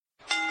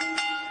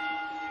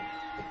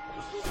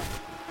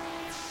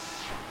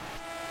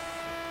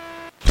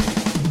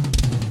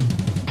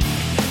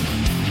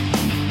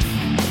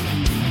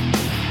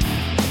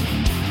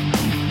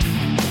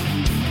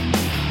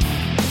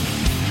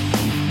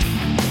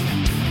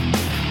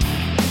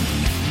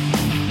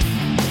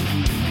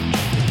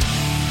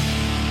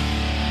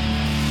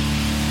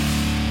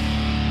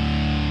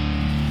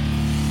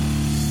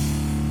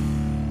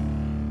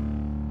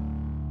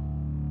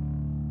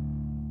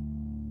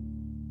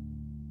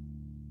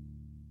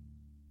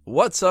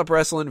What's up,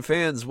 wrestling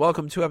fans?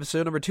 Welcome to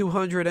episode number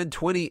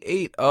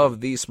 228 of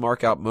the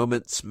Smark Out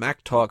Moment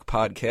Smack Talk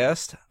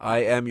podcast. I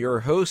am your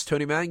host,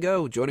 Tony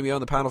Mango. Joining me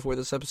on the panel for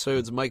this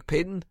episode is Mike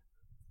Payton.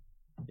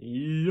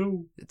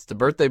 Yo. It's the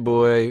birthday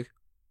boy.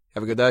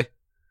 Have a good day.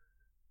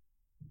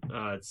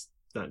 It's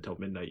not until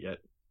midnight yet.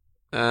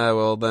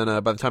 Well, then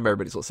by the time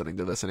everybody's listening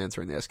to this and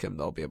answering the Ask Him,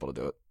 they'll be able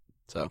to do it.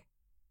 So,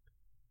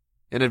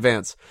 in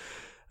advance.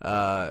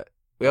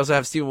 We also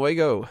have Steven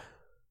Wago.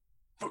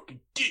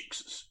 Fucking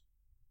Texas.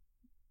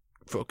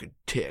 Fucking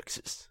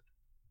Texas.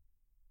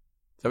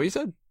 Is that what you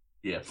said?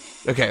 Yeah.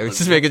 Okay, I was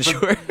just making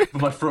sure. But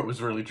my throat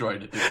was really dry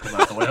to do it come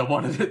out the way I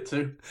wanted it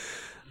to.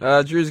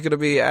 Drew's going to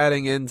be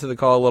adding into the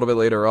call a little bit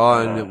later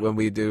on when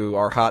we do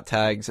our hot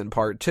tags in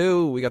part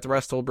 2. We got the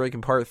Wrestle Break in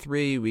part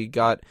 3. We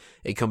got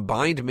a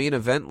combined main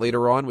event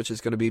later on, which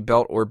is going to be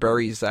Belt or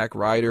Bury, Zack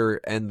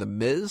Ryder, and The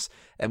Miz.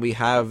 And we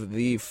have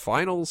the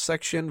final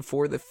section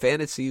for the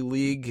Fantasy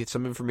League.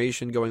 Some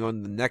information going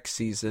on the next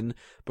season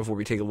before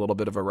we take a little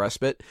bit of a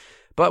respite.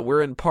 But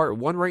we're in part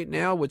 1 right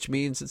now, which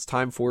means it's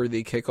time for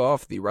the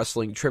kickoff, the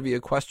wrestling trivia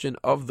question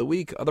of the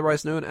week,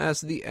 otherwise known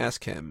as the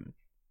Ask Him.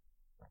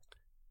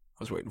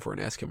 I was waiting for an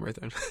Ask Him right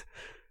there.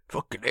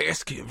 Fucking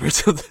Ask Him or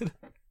something.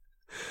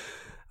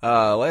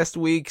 Last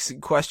week's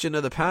question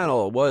of the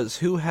panel was,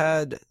 who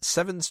had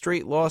 7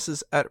 straight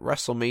losses at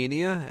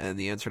WrestleMania? And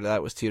the answer to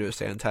that was Tito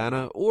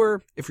Santana.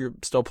 Or, if you're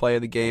still playing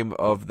the game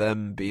of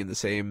them being the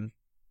same,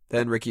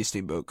 then Ricky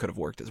Steamboat could have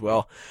worked as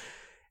well.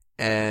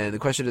 And the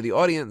question to the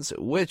audience,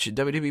 which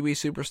WWE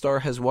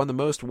superstar has won the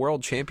most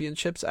world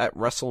championships at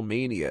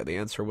WrestleMania? The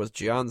answer was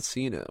John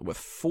Cena, with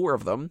 4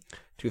 of them.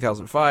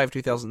 2005,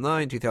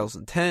 2009,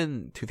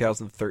 2010,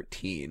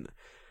 2013.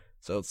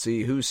 So let's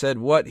see who said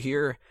what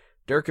here.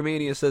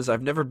 Dirkamania says,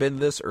 I've never been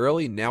this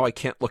early. Now I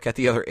can't look at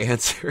the other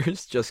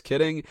answers. Just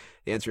kidding.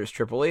 The answer is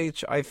Triple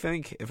H, I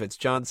think. If it's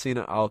John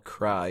Cena, I'll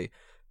cry.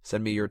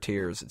 Send me your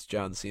tears. It's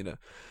John Cena.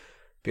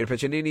 Peter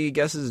Piccinini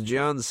guesses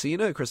John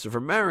Cena.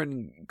 Christopher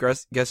Marin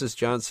guesses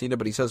John Cena,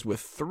 but he says with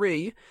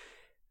 3.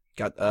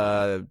 Got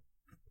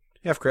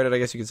half credit, I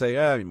guess you could say.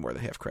 I mean, more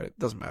than half credit.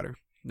 Doesn't matter.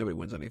 Nobody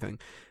wins anything.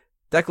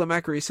 Declan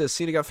Macri says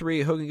Cena got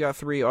 3, Hogan got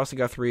 3, Austin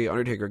got 3,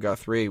 Undertaker got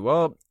 3.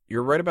 Well,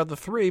 you're right about the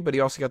 3, but he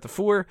also got the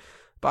 4.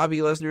 Bobby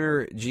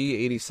Lesnar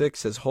G86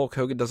 says Hulk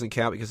Hogan doesn't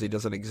count because he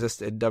doesn't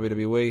exist in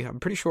WWE. I'm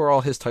pretty sure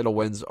all his title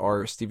wins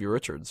are Stevie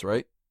Richards,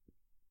 right?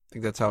 I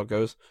think that's how it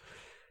goes.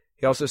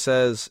 He also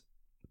says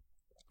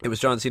it was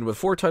John Cena with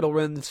 4 title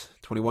wins,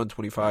 21,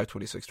 25,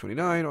 26,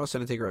 29.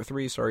 Austin Undertaker at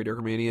 3. Sorry,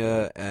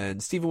 Dirkamania.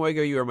 And Steven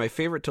Wago, you are my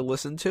favorite to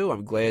listen to.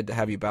 I'm glad to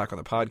have you back on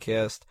the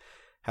podcast.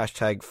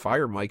 Hashtag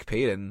fire Mike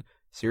Payton.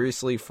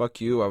 Seriously, fuck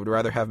you. I would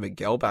rather have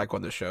Miguel back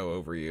on the show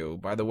over you.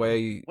 By the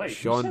way, Wait,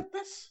 Sean, who said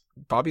this?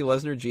 Bobby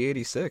Lesnar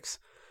G86.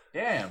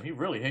 Damn, he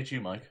really hates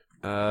you, Mike.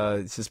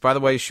 It says, by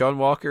the way, Sean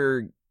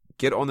Walker,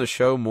 get on the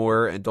show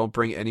more and don't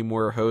bring any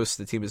more hosts.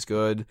 The team is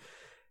good.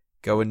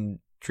 Go and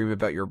dream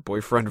about your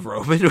boyfriend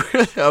Roman.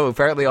 Oh,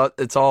 apparently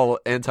it's all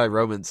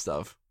anti-Roman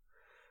stuff.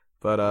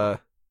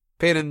 But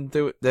Payton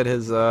did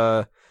his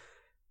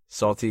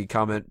salty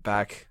comment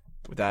back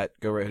with that.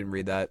 Go right ahead and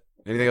read that.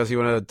 Anything else you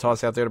want to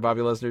toss out there to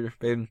Bobby Lesnar,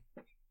 Payton?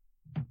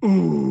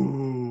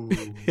 Ooh.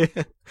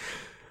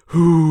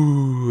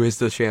 Who is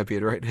the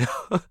champion right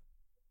now?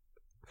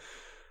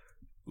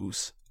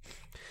 Oos.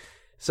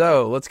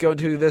 So, let's go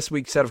into this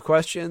week's set of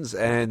questions,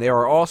 and they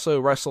are also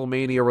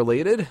WrestleMania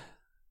related.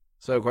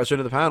 So, question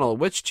to the panel,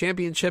 which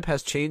championship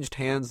has changed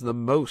hands the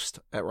most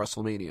at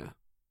WrestleMania?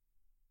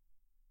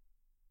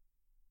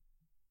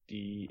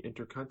 The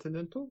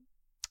Intercontinental?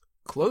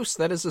 Close,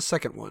 that is the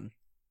second one.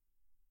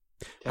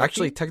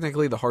 Actually,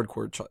 technically, the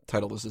hardcore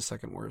title is the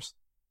second worst.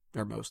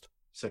 Or most.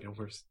 Second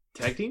worst.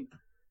 Tag team?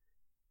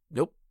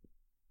 Nope.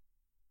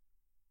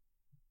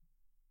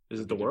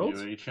 Is it the World?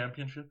 WWE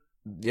Championship?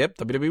 Yep,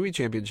 WWE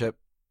Championship.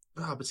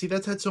 Ah, but see,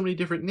 that's had so many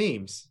different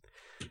names.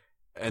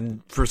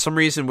 And for some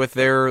reason, with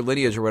their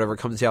lineage or whatever, it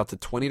comes out to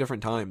 20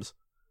 different times.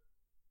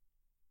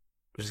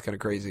 Which is kind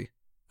of crazy.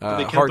 Do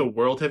they count the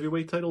World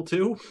Heavyweight title,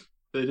 too?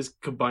 They just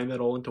combine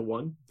that all into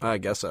one? I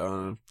guess so. I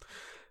don't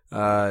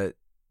know.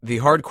 The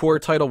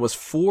hardcore title was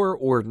 4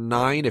 or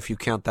 9 if you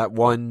count that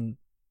one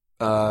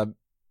back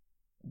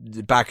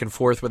and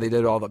forth where they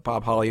did all the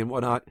Bob Holly and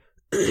whatnot.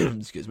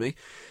 Excuse me.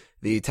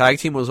 The tag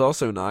team was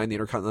also 9. The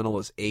Intercontinental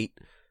is 8.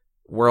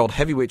 World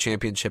Heavyweight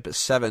Championship is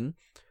 7.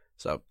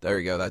 So there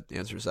you go. That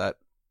answers that.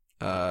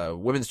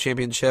 Women's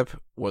Championship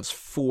was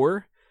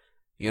 4.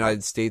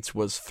 United States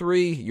was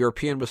 3.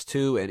 European was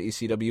 2. And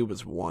ECW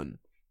was 1.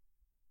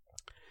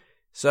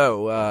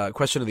 So,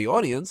 question to the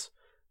audience.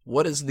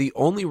 What is the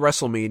only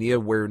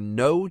WrestleMania where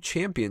no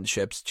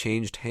championships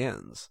changed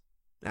hands?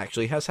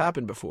 Actually has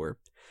happened before.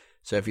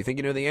 So if you think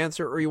you know the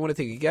answer or you want to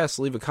take a guess,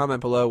 leave a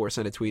comment below or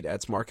send a tweet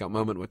at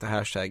SmarkOutMoment with the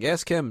hashtag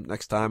AskHim.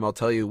 Next time I'll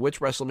tell you which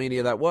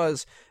WrestleMania that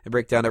was and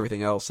break down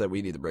everything else that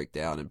we need to break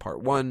down in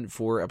part 1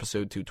 for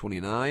episode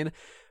 229.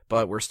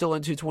 But we're still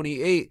in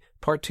 228.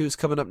 Part 2 is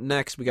coming up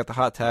next. We got the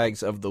hot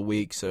tags of the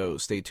week, so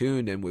stay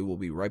tuned and we will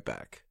be right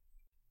back.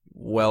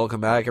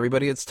 Welcome back,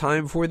 everybody. It's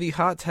time for the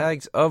hot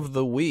tags of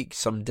the week.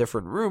 Some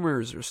different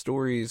rumors or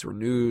stories or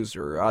news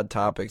or odd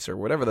topics or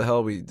whatever the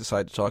hell we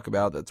decide to talk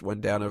about that's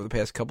went down over the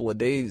past couple of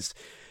days.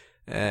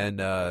 And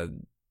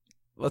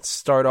let's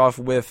start off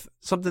with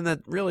something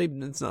that really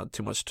it's not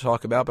too much to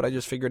talk about, but I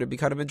just figured it'd be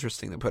kind of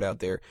interesting to put out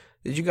there.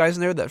 Did you guys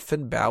know that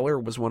Finn Balor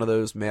was one of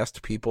those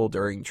masked people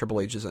during Triple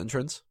H's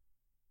entrance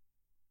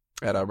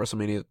at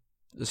WrestleMania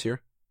this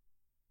year?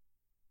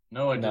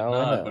 No, I did No,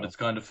 not, no. but it's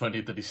kind of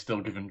funny that he's still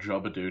giving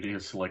Jobba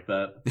duties like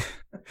that.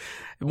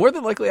 More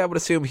than likely, I would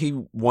assume he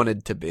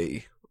wanted to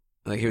be.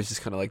 Like, he was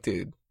just kind of like,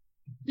 dude.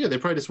 Yeah, they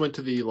probably just went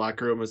to the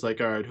locker room and was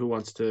like, all right, who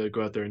wants to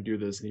go out there and do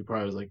this? And he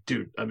probably was like,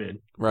 dude, I'm in.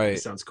 Right.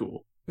 This sounds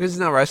cool. Because he's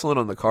not wrestling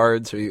on the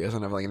card, so he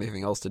doesn't have like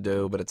anything else to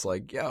do. But it's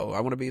like, yo,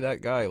 I want to be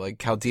that guy.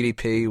 Like how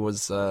DDP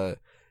was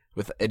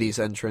with Eddie's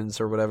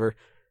entrance or whatever.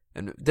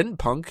 And didn't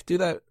Punk do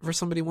that for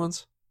somebody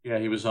once? Yeah,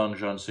 he was on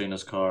John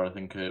Cena's car. I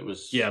think it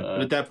was. Yeah,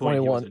 but at that point,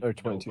 21 he was or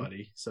 22.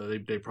 nobody. So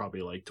they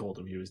probably like told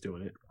him he was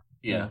doing it.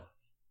 Yeah.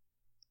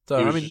 So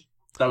He I was mean, just-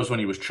 that was when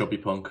he was Chubby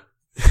Punk.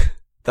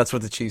 that's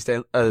what the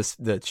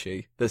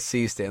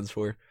C stands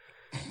for.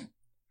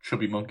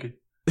 Chubby Monkey.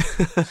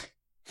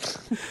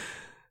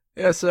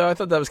 Yeah, so I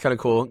thought that was kind of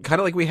cool. Kind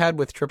of like we had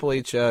with Triple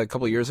H a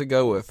couple years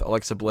ago with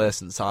Alexa Bliss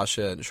and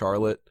Sasha and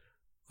Charlotte.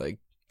 Like,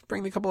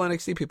 bring a couple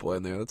NXT people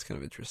in there. That's kind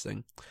of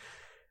interesting.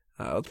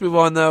 Let's move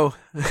on, though,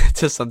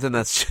 to something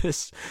that's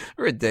just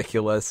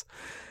ridiculous.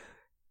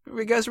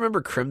 You guys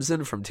remember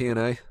Crimson from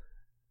TNA?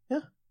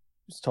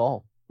 He's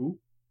tall.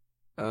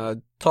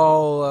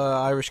 Tall,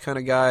 Irish kind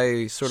of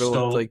guy, sort of looked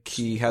Stole- like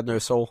he had no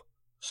soul.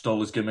 Stole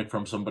his gimmick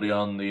from somebody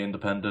on the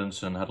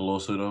Independents and had a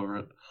lawsuit over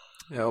it.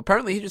 You know,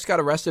 apparently he just got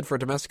arrested for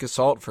domestic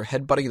assault for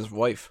headbutting his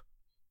wife.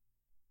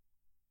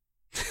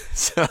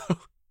 So,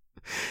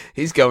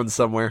 he's going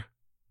somewhere.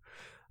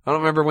 I don't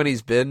remember when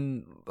he's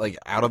been, like,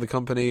 out of the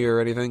company or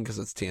anything, because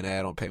it's TNA,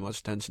 I don't pay much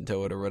attention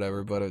to it or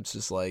whatever, but it's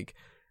just like,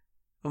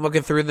 I'm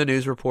looking through the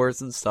news reports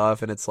and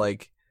stuff, and it's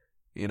like,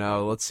 you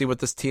know, let's see what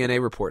this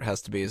TNA report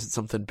has to be. Is it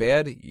something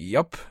bad?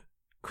 Yup.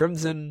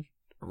 Crimson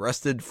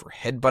arrested for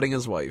headbutting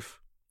his wife.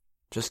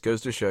 Just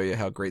goes to show you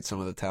how great some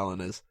of the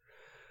talent is.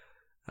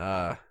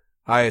 I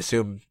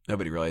assume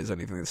nobody really has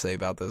anything to say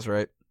about this,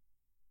 right?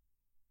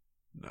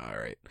 All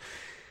right.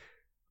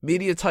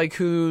 Media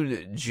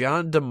tycoon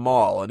John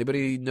DeMall.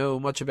 Anybody know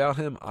much about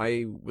him?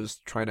 I was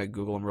trying to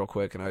Google him real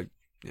quick, and I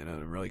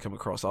didn't really come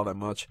across all that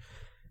much.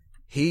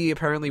 He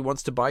apparently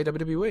wants to buy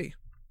WWE.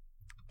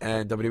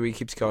 And WWE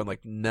keeps going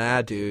like,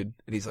 nah, dude.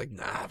 And he's like,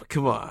 nah, but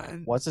come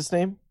on. What's his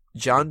name?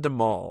 John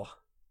DeMall.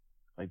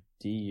 Like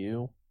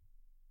D-U?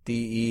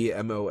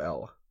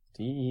 DEMOL.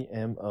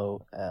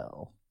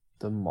 D-E-M-O-L.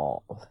 The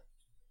Mall.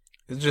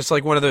 It's just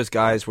like one of those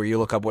guys where you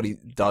look up what he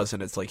does,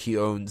 and it's like he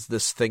owns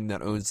this thing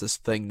that owns this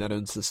thing that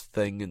owns this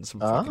thing, and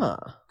some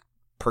fucking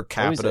per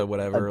capita,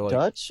 whatever. A Like,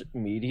 Dutch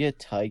media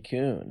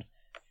tycoon.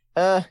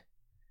 I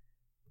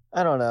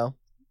don't know.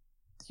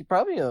 He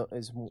probably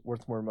is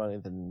worth more money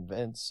than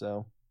Vince,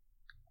 so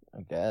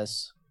I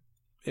guess.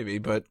 maybe,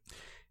 but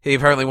he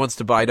apparently wants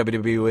to buy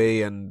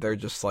WWE, and they're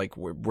just like,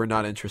 we're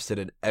not interested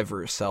in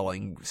ever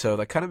selling. So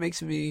that kind of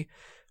makes me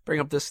bring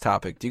up this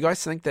topic. Do you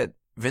guys think that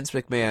Vince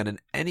McMahon in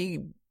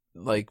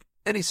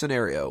any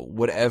scenario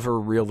would ever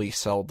really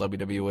sell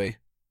WWE?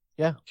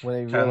 Yeah, when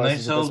he Can they realizes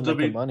it sell doesn't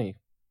make the money.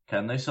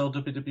 Can they sell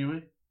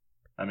WWE?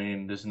 I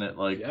mean, isn't it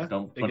like Yeah,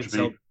 don't they bunch could of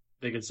sell. people?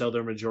 They could sell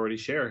their majority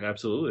share.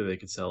 Absolutely, they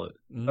could sell it.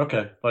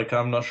 Okay, like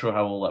I'm not sure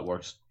how all that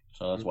works,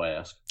 so that's why I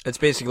asked. It's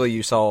basically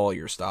you sell all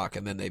your stock,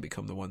 and then they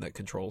become the one that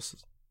controls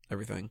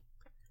everything.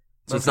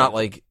 So it's Okay. not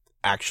like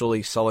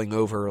actually selling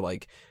over,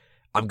 like,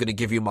 I'm going to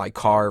give you my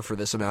car for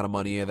this amount of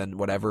money, and then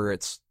whatever.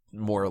 It's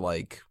more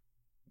like,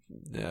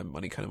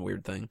 money kind of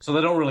weird thing. So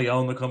they don't really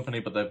own the company,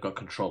 but they've got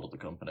control of the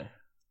company.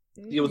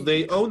 You know,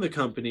 they own the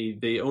company.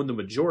 They own the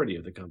majority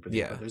of the company.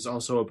 Yeah. But there's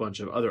also a bunch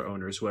of other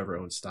owners who ever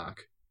own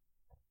stock.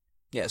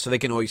 Yeah, so they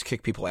can always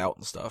kick people out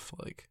and stuff,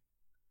 like,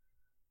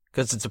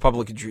 because it's a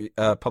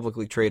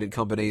publicly traded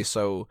company,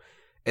 so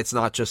it's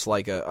not just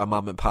like a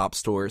mom and pop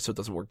store, so it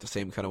doesn't work the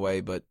same kind of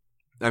way. But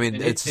I mean,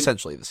 And it's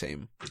essentially the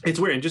same. It's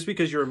weird, and just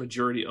because you're a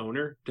majority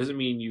owner doesn't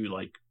mean you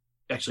like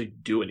actually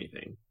do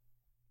anything.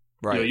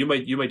 Right? You know,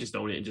 you might just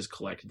own it and just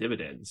collect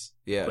dividends.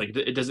 Yeah. Like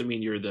it doesn't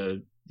mean you're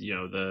the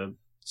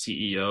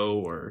CEO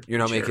or You're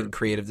not chair. making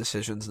creative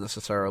decisions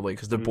necessarily,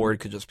 because the Mhm. board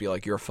could just be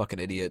like, "You're a fucking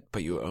idiot,"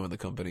 but you own the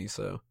company,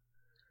 so.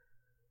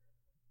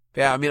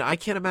 Yeah, I mean, I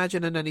can't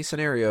imagine in any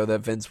scenario that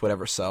Vince would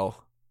ever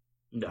sell.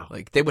 No.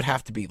 Like, they would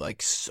have to be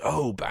like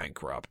so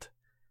bankrupt.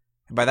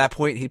 And by that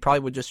point, he probably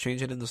would just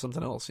change it into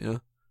something else, you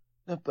know?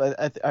 No,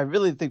 but I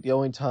really think the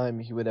only time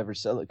he would ever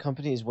sell a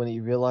company is when he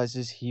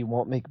realizes he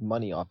won't make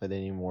money off it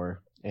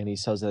anymore, and he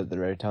sells it at the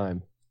right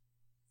time.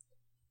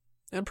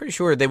 And I'm pretty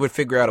sure they would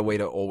figure out a way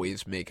to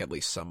always make at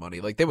least some money.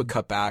 Like, they would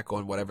cut back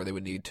on whatever they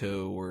would need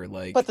to, or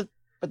like.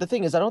 But the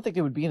thing is, I don't think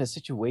they would be in a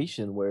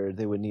situation where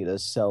they would need to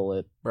sell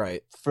it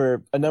Right.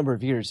 for a number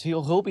of years.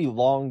 He'll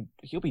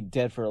be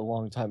dead for a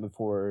long time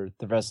before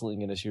the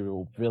wrestling industry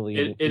will really.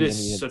 It be is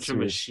any such a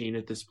serious- machine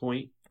at this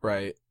point.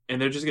 Right.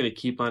 and they're just going to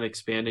keep on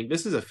expanding.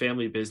 This is a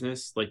family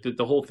business. Like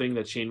the whole thing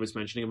that Shane was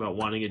mentioning about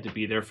wanting it to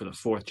be there for the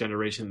fourth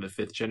generation, the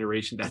fifth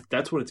generation.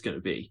 That's what it's going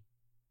to be.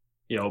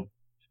 You know,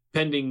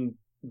 pending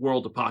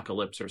world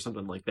apocalypse or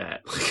something like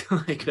that.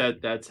 Like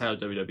that. That's how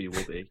WWE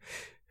will be.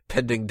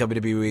 Pending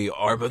WWE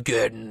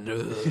Armageddon.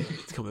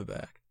 It's coming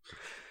back.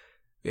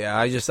 Yeah,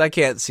 I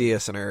can't see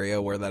a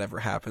scenario where that ever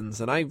happens.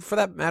 And for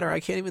that matter, I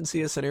can't even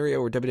see a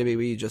scenario where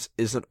WWE just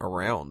isn't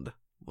around.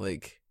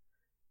 Like,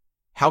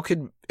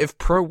 if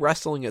pro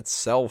wrestling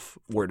itself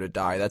were to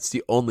die, that's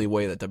the only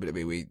way that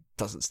WWE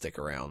doesn't stick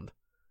around.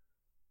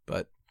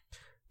 But,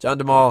 John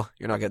DeMaul,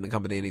 you're not getting the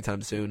company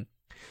anytime soon.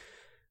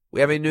 We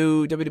have a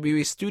new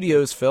WWE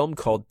Studios film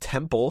called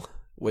Temple,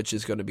 which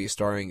is going to be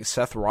starring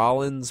Seth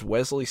Rollins,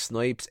 Wesley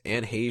Snipes,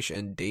 Anne Heche,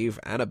 and Dave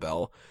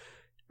Annabelle.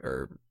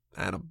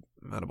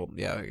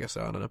 Yeah, I guess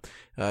so. I don't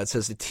know. It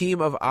says the team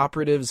of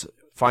operatives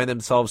find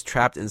themselves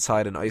trapped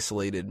inside an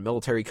isolated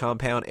military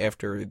compound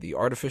after the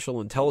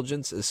artificial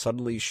intelligence is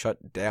suddenly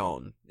shut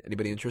down.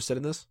 Anybody interested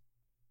in this?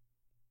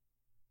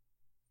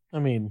 I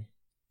mean,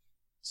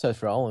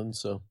 Seth Rollins,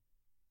 so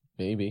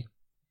maybe.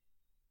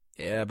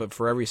 Yeah, but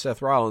for every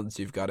Seth Rollins,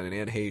 you've got an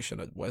Anne Heche and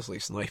a Wesley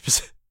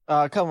Snipes.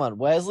 Come on.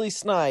 Wesley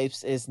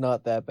Snipes is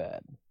not that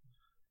bad.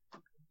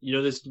 You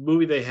know, this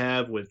movie they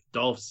have with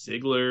Dolph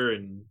Ziggler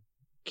and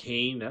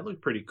Kane, that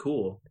looked pretty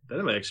cool.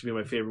 That might actually be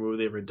my favorite movie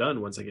they've ever done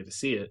once I get to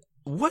see it.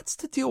 What's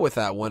the deal with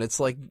that one? It's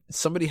like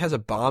somebody has a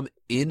bomb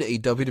in a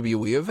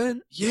WWE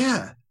event?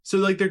 Yeah. So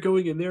like they're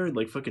going in there and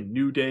like fucking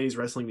New Day's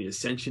wrestling the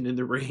Ascension in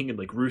the ring and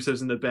like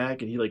Russo's in the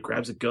back and he like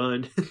grabs a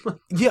gun.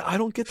 Yeah, I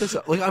don't get this.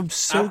 Like, I'm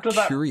so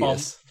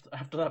curious.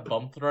 After that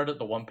bump thread at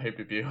the one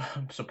pay-per-view,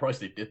 I'm surprised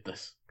they did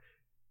this.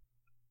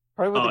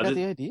 Probably where they got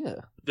the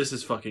idea. This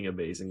is fucking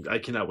amazing. I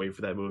cannot wait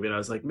for that movie. And I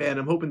was like, man,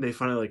 I'm hoping they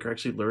finally like are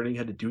actually learning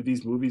how to do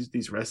these movies with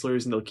these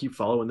wrestlers and they'll keep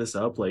following this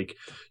up. Like,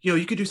 you know,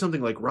 you could do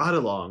something like Ride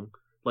Along,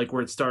 like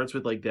where it starts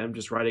with like them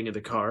just riding in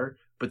the car,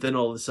 but then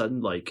all of a sudden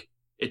like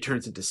it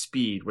turns into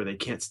Speed where they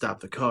can't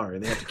stop the car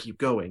and they have to keep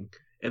going.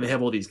 And they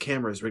have all these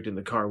cameras rigged in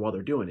the car while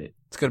they're doing it.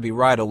 It's going to be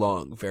Ride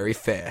Along very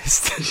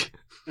fast.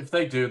 If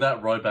they do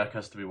that, Ryback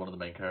has to be one of the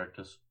main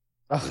characters.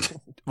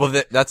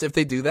 Well, that's if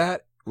they do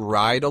that.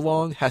 Ride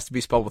Along has to be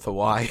spelled with a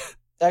Y.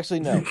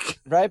 Actually, no.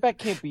 Ryback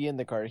can't be in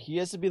the car. He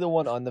has to be the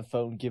one on the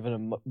phone giving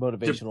him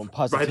motivational and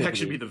positivity. Ryback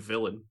should be the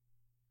villain.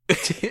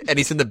 And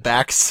he's in the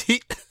back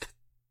seat.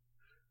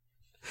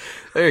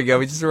 There you go.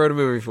 We just wrote a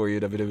movie for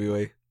you,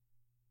 WWE.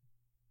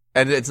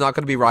 And it's not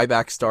going to be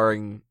Ryback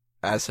starring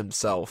as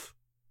himself.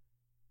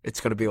 It's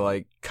going to be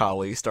like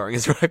Kali starring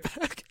as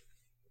Ryback.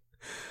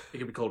 It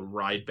could be called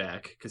Ride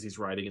Back because he's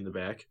riding in the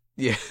back.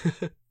 Yeah.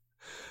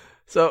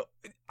 So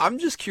I'm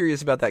just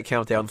curious about that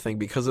countdown thing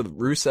because of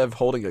Rusev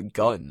holding a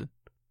gun.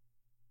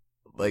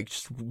 Like,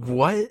 just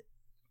what?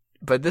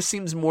 But this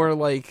seems more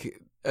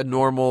like a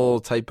normal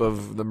type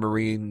of the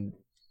Marine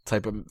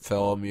type of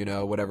film, you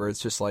know, whatever.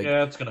 It's just like...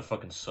 Yeah, it's gonna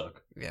fucking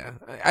suck. Yeah.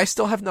 I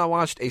still have not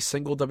watched a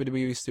single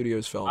WWE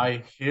Studios film.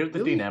 I hear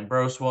the Dean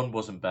Ambrose one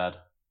wasn't bad.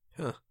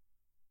 Huh.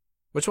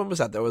 Which one was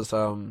that? That was,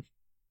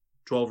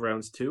 12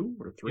 rounds 2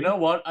 or 3? You know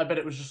what? I bet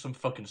it was just some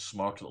fucking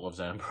smart that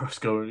loves Ambrose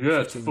going, yeah,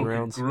 it's 15 fucking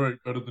rounds.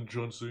 great, better than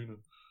John Cena.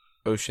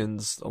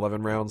 Ocean's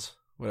 11 rounds,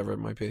 whatever it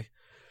might be.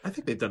 I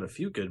think they've done a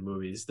few good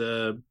movies.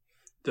 The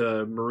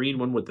Marine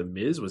one with The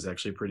Miz was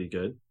actually pretty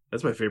good.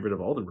 That's my favorite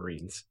of all the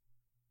Marines.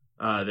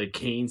 The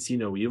Kane See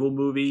No Evil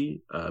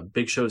movie,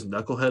 Big Show's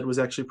Knucklehead was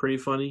actually pretty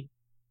funny.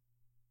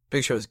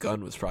 Big Show's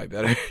Gun was probably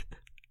better.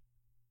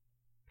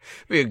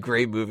 It'd be a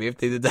great movie if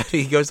they did that.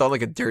 He goes on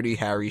like a Dirty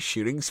Harry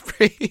shooting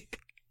spree.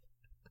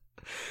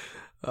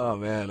 Oh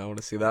man, I want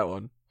to see that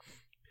one.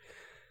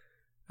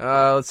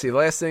 Let's see.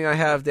 Last thing I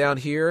have down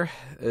here.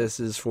 This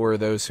is for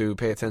those who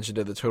pay attention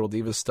to the Total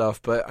Divas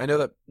stuff, but I know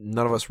that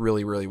none of us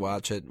really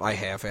watch it. I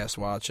half-ass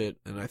watch it,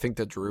 and I think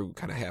that Drew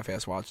kind of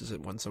half-ass watches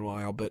it once in a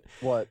while. But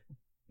what?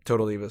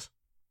 Total Divas.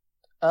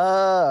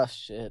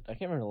 Shit. I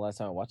can't remember the last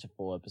time I watched a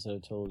full episode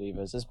of Total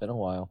Divas. It's been a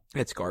while.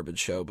 It's a garbage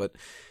show, but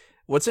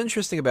what's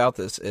interesting about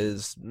this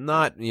is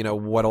not, you know,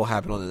 what'll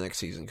happen on the next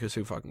season, because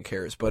who fucking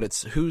cares, but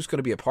it's who's going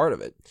to be a part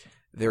of it.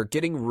 They're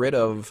getting rid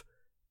of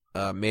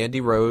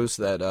Mandy Rose,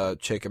 that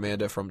chick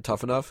Amanda from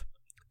Tough Enough,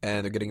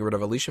 and they're getting rid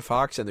of Alicia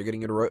Fox, and they're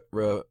getting rid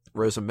of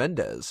Rosa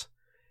Mendez.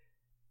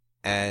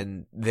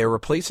 And they're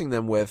replacing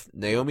them with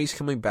Naomi's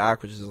coming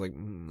back, which is like,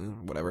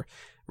 whatever.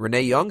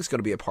 Renee Young's going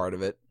to be a part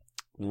of it.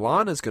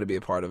 Lana's going to be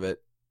a part of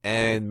it.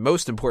 And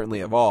most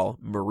importantly of all,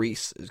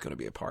 Maurice is going to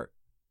be a part.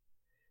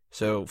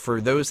 So for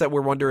those that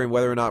were wondering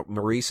whether or not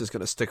Maurice is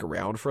going to stick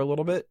around for a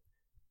little bit,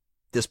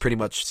 this pretty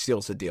much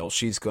seals the deal.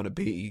 She's going to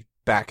be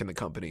back in the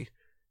company.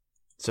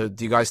 So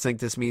do you guys think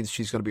this means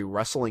she's going to be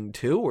wrestling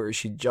too, or is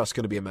she just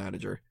going to be a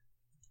manager?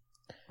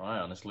 I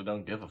honestly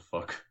don't give a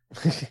fuck.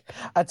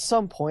 At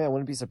some point, I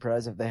wouldn't be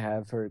surprised if they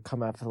have her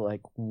come out for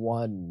like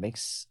one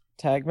mixed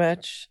tag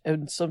match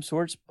in some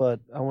sorts,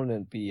 but I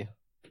wouldn't be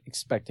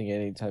expecting it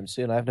anytime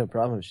soon. I have no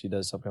problem if she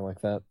does something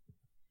like that.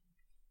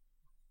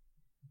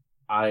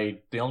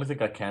 The only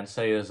thing I can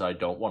say is I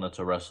don't want her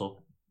to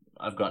wrestle.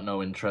 I've got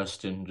no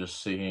interest in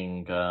just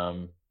seeing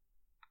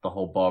the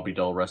whole Barbie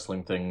doll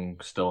wrestling thing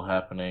still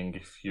happening.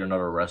 If you're not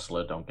a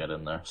wrestler, don't get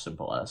in there.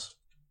 Simple as.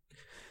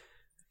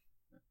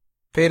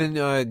 Peyton,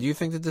 do you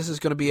think that this is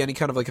going to be any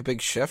kind of like a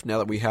big shift now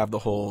that we have the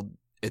whole,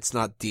 it's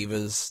not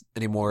divas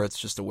anymore, it's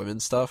just the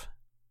women's stuff?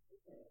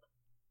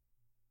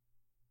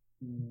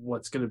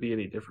 What's going to be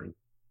any different?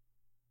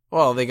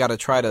 Well, they got to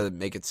try to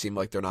make it seem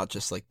like they're not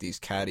just like these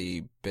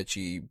catty,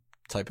 bitchy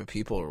type of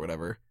people or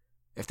whatever,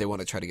 if they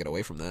want to try to get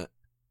away from that.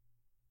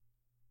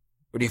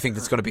 Or do you think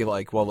it's going to be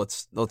like, well,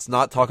 let's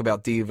not talk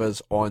about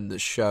divas on the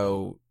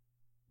show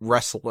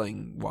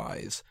wrestling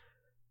wise,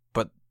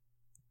 but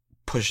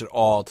push it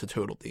all to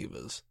total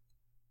divas?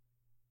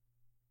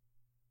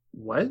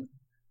 What?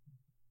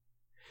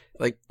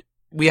 Like,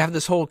 we have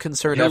this whole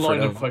concern Your effort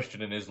line of of...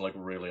 questioning is like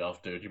really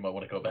off, dude. You might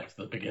want to go back to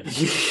the beginning.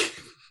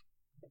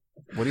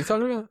 What are you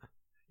talking about?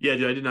 Yeah,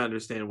 dude, I did not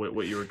understand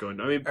what you were going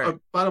to. I mean, Right.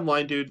 bottom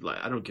line, dude,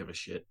 like, I don't give a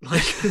shit.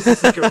 Like, this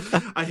is like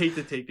I hate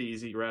to take the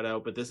easy route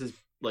out, but this is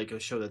like a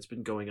show that's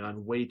been going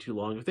on way too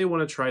long. If they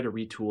want to try to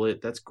retool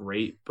it, that's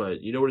great.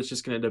 But you know what it's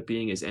just going to end up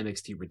being is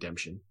NXT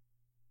Redemption.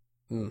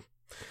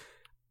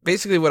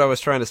 Basically, what I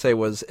was trying to say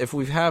was, if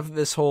we have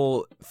this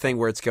whole thing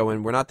where it's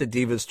going, we're not the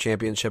Divas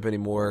Championship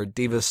anymore.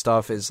 Divas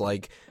stuff is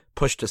like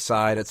pushed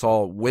aside. It's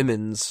all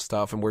women's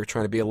stuff, and we're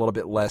trying to be a little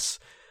bit less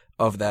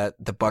of that,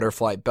 the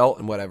butterfly belt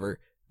and whatever.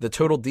 The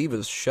Total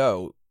Divas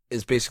show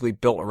is basically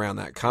built around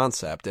that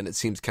concept, and it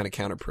seems kind of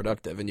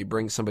counterproductive. And you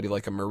bring somebody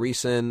like a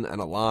Maurice and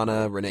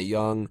Alana, Renee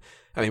Young.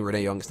 I mean,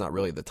 Renee Young's not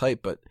really the type,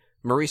 but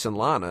Maurice and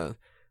Lana,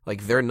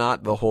 like, they're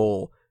not the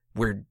whole,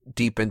 we're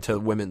deep into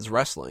women's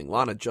wrestling.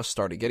 Lana just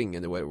started getting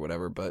into it or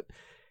whatever, but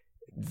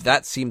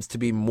that seems to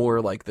be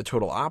more like the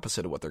total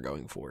opposite of what they're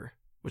going for,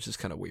 which is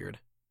kind of weird.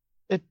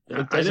 I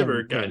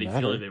never got really any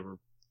matter. feeling they were.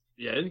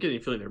 Yeah, I didn't get any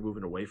feeling they're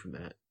moving away from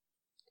that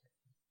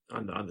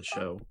on the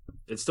show.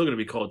 It's still going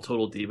to be called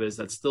Total Divas.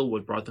 That's still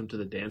what brought them to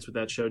the dance with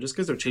that show. Just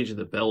because they're changing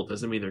the belt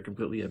doesn't mean they're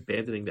completely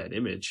abandoning that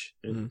image.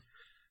 And Mhm.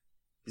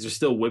 these are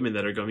still women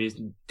that are going. These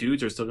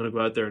dudes are still going to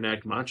go out there and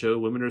act macho.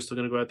 Women are still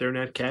going to go out there and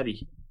act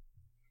catty.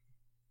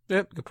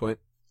 Yep, good point.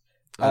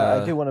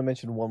 I do want to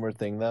mention one more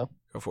thing though,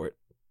 Go for it.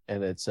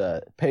 and it's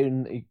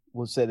Peyton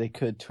will say they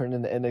could turn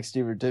into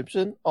NXT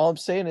Redemption. All I'm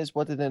saying is,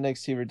 what did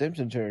NXT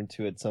Redemption turn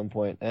into at some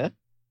point? Yeah,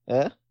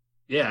 Yeah?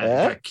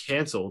 it got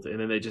canceled, and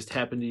then they just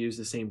happened to use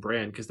the same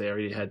brand because they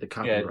already had the Yeah,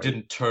 copyright. it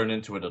didn't turn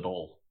into it at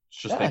all.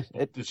 It's just Yeah,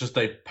 it's just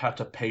they had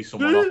to pay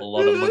someone off a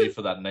lot of money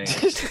for that name.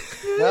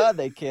 No,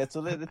 they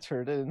canceled it. They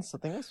turned it into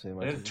something else. They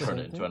didn't turn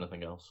it into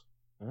anything else.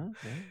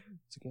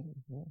 It's good.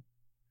 Yeah.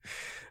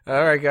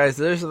 All right, guys,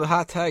 those are the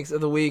hot tags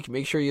of the week.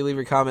 Make sure you leave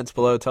your comments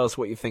below. Tell us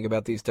what you think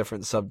about these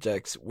different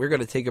subjects. We're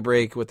going to take a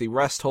break with the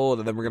rest hold,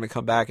 and then we're going to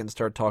come back and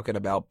start talking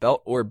about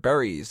Belt or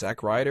Bury,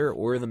 Zack Ryder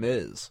or The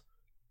Miz.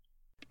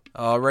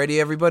 Alrighty,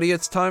 everybody,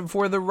 it's time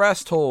for the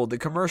rest hold, the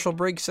commercial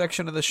break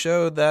section of the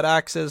show that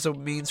acts as a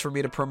means for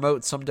me to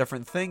promote some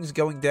different things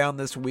going down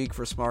this week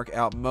for Smark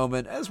Out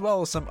Moment, as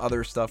well as some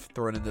other stuff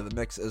thrown into the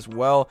mix as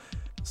well,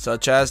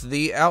 such as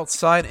the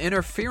outside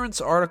interference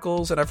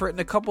articles. And I've written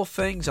a couple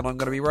things, and I'm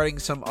going to be writing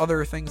some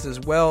other things as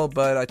well,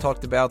 but I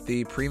talked about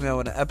the Primo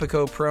and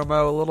Epico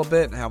promo a little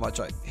bit and how much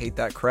I hate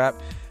that crap.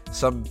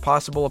 Some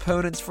possible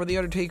opponents for The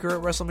Undertaker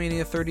at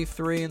WrestleMania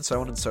 33 and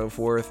so on and so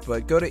forth.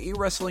 But go to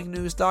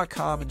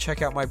eWrestlingNews.com and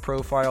check out my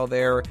profile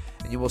there,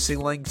 and you will see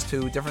links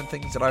to different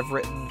things that I've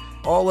written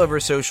all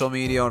over social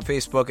media on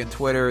Facebook and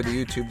Twitter,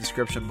 the YouTube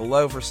description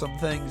below for some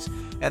things,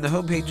 and the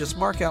homepage is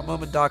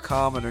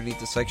SmarkOutMoment.com underneath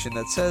the section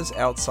that says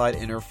Outside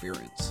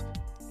Interference.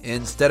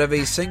 Instead of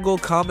a single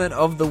comment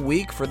of the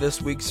week for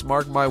this week's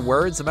Mark My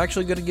Words, I'm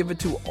actually going to give it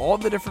to all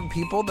the different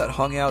people that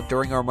hung out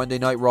during our Monday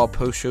Night Raw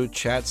post-show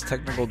chats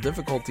technical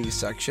difficulties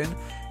section.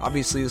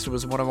 Obviously, this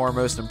was one of our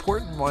most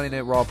important Monday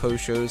Night Raw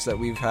post-shows that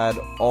we've had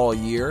all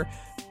year,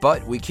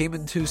 but we came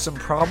into some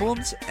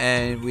problems,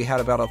 and we had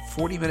about a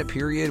 40-minute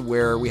period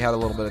where we had a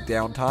little bit of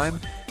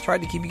downtime.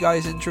 Tried to keep you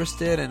guys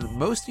interested, and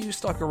most of you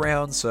stuck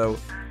around, so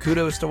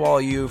kudos to all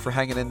of you for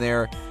hanging in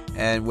there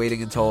and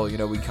waiting until,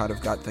 we kind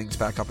of got things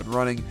back up and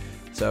running.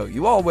 So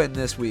you all win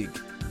this week.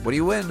 What do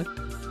you win?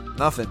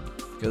 Nothing,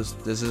 because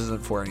this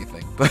isn't for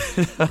anything. But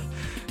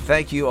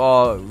thank you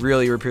all.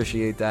 Really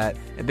appreciate that.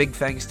 And big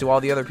thanks to all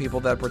the other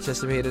people that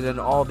participated in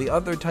all the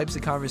other types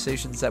of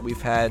conversations that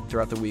we've had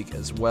throughout the week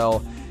as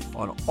well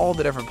on all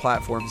the different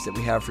platforms that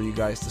we have for you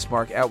guys to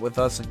smark out with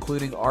us,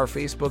 including our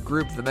Facebook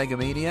group, The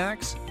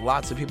Megamaniacs.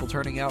 Lots of people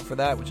turning out for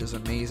that, which is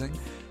amazing.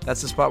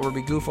 That's the spot where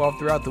we goof off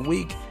throughout the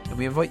week, and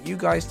we invite you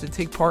guys to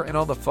take part in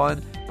all the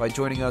fun by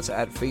joining us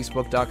at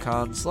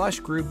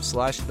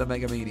facebook.com/group/The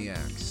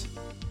Megamaniacs.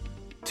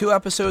 2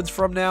 episodes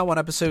from now, on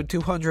episode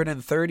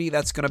 230,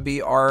 that's going to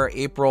be our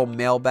April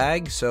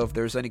mailbag. So if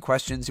there's any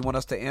questions you want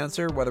us to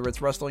answer, whether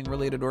it's wrestling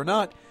related or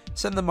not,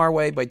 send them our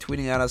way by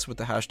tweeting at us with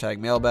the hashtag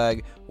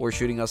mailbag or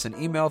shooting us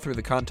an email through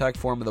the contact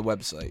form of the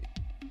website.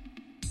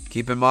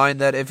 Keep in mind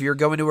that if you're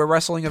going to a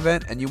wrestling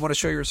event and you want to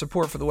show your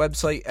support for the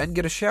website and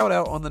get a shout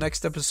out on the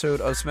next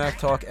episode of Smack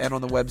Talk and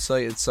on the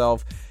website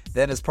itself,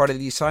 then as part of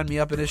the Sign Me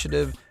Up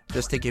initiative,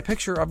 just take a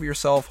picture of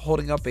yourself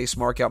holding up a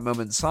Smark Out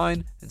Moment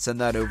sign and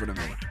send that over to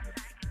me.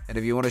 And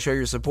if you want to show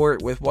your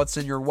support with what's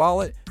in your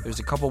wallet, there's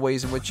a couple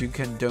ways in which you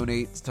can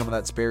donate some of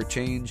that spare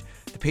change.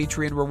 The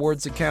Patreon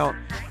rewards account,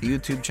 the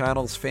YouTube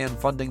channel's fan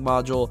funding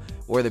module,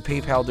 or the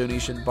PayPal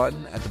donation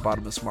button at the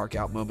bottom of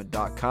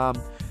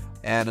smarkoutmoment.com.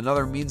 And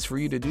another means for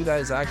you to do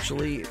that is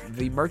actually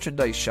the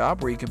merchandise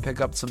shop, where you can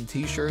pick up some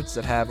t-shirts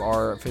that have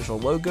our official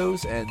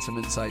logos and some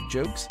inside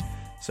jokes.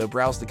 So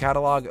browse the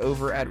catalog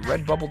over at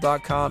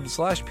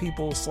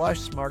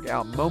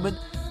redbubble.com/people/smarkoutmoment.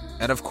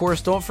 And of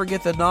course, don't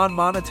forget the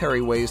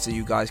non-monetary ways that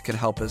you guys can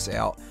help us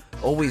out.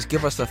 Always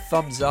give us a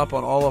thumbs up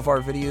on all of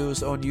our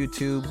videos on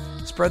YouTube.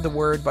 Spread the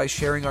word by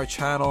sharing our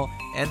channel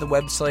and the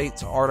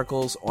website's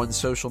articles on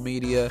social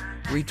media.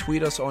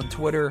 Retweet us on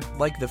Twitter,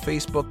 like the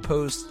Facebook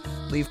posts,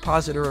 leave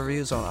positive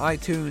reviews on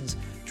iTunes,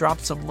 drop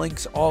some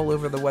links all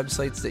over the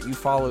websites that you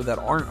follow that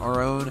aren't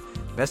our own,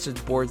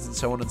 message boards and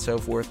so on and so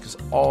forth, because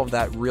all of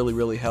that really,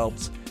 really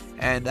helps.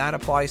 And that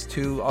applies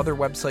to other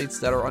websites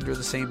that are under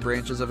the same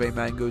branches of a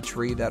mango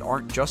tree that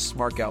aren't just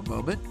Smark Out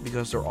Moment,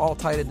 because they're all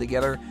tied in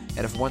together,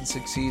 and if one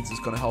succeeds, it's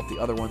going to help the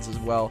other ones as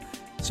well.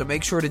 So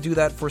make sure to do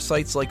that for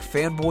sites like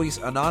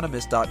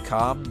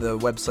fanboysanonymous.com, the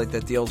website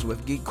that deals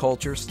with geek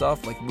culture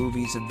stuff like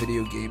movies and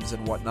video games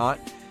and whatnot.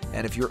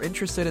 And if you're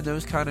interested in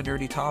those kind of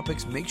nerdy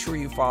topics, make sure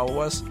you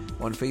follow us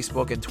on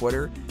Facebook and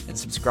Twitter, and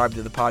subscribe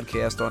to the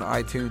podcast on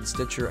iTunes,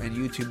 Stitcher, and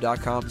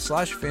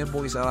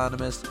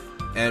youtube.com/fanboysanonymous.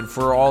 And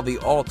for all the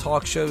All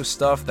Talk Show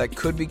stuff that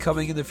could be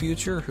coming in the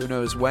future, who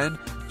knows when,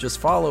 just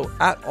follow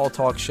at All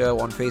Talk Show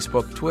on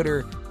Facebook,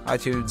 Twitter,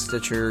 iTunes,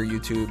 Stitcher,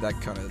 YouTube, that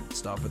kind of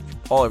stuff. It's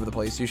all over the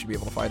place. You should be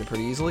able to find it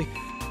pretty easily.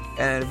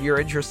 And if you're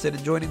interested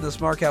in joining the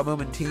Smark Out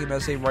Moment team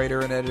as a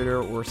writer and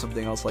editor or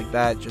something else like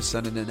that, just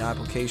send in an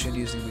application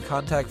using the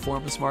contact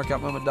form at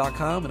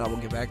smarkoutmoment.com, and I will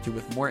get back to you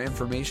with more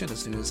information as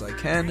soon as I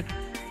can.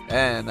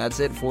 And that's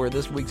it for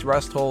this week's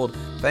Rest Hold.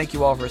 Thank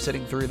you all for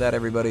sitting through that,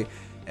 everybody.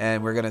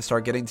 And we're going to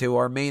start getting to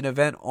our main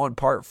event on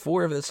part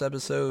 4 of this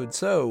episode.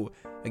 So,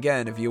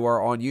 again, if you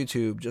are on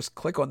YouTube, just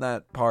click on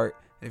that part.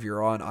 If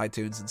you're on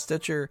iTunes and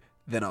Stitcher,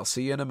 then I'll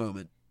see you in a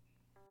moment.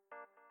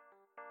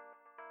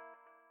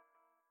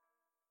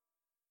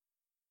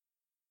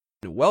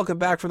 Welcome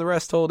back from the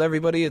Rest Hold,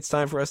 everybody. It's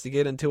time for us to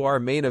get into our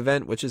main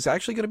event, which is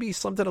actually going to be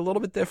something a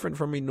little bit different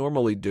from we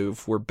normally do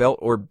for Belt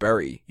or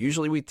Bury.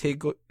 Usually we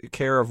take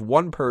care of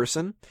one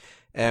person,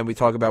 and we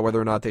talk about whether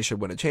or not they should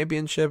win a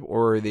championship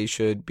or they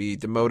should be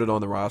demoted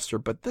on the roster.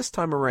 But this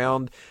time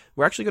around,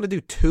 we're actually going to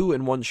do 2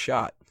 in one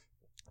shot.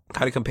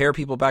 Kind of compare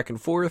people back and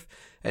forth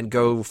and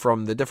go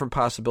from the different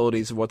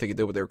possibilities of what they could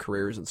do with their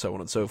careers and so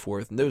on and so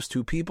forth. And those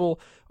 2 people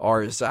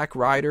are Zack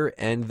Ryder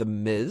and The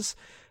Miz,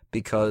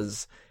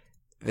 because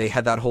they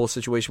had that whole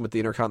situation with the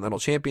Intercontinental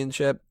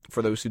Championship.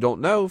 For those who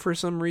don't know, for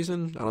some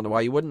reason, I don't know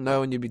why you wouldn't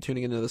know and you'd be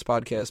tuning into this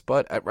podcast,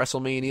 but at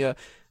WrestleMania,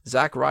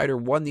 Zack Ryder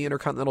won the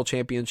Intercontinental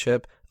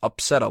Championship,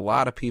 upset a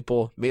lot of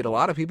people, made a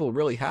lot of people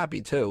really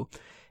happy too.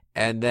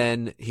 And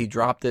then he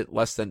dropped it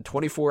less than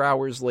 24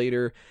 hours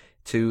later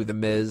to The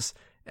Miz.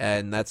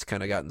 And that's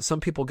kind of gotten some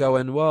people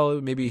going,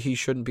 well, maybe he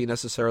shouldn't be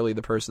necessarily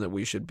the person that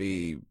we should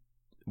be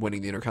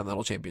winning the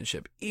Intercontinental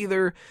Championship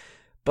either.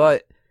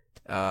 But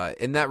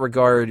in that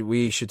regard,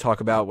 we should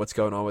talk about what's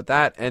going on with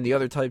that and the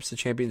other types of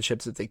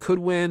championships that they could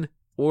win,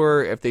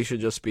 or if they should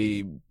just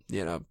be,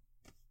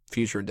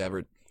 future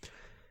endeavored.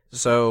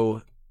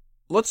 So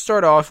let's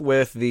start off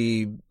with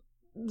the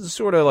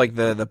sort of like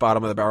the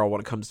bottom of the barrel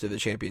when it comes to the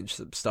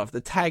championship stuff, the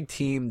tag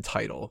team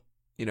title.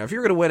 If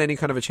you're going to win any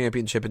kind of a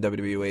championship in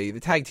WWE, the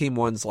tag team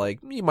one's like,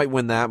 you might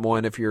win that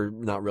one if you're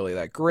not really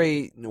that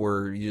great,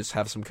 or you just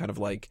have some kind of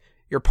like,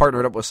 you're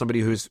partnered up with somebody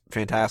who's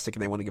fantastic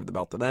and they want to give the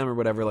belt to them or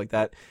whatever like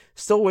that.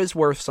 Still is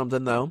worth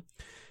something though,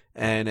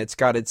 and it's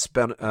got its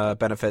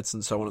benefits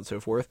and so on and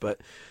so forth.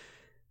 But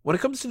when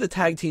it comes to the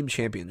tag team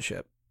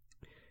championship,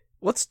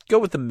 let's go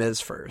with The Miz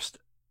first.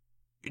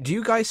 Do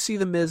you guys see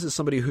The Miz as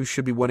somebody who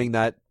should be winning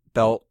that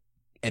belt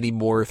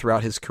anymore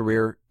throughout his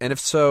career? And if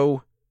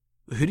so,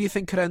 who do you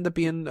think could end up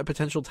being a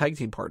potential tag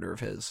team partner of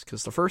his?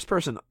 Because the first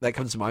person that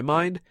comes to my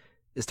mind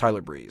is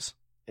Tyler Breeze.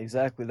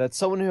 Exactly. That's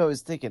someone who I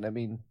was thinking. I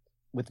mean,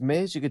 with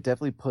Miz, you could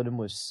definitely put him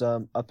with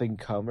some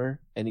up-and-comer,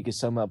 and you could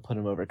somehow put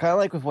him over. Kind of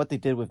like with what they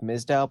did with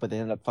Mizdow, but they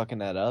ended up fucking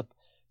that up.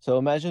 So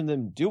imagine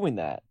them doing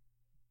that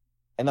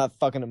and not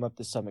fucking him up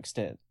to some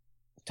extent.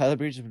 Tyler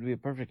Breeze would be a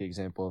perfect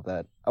example of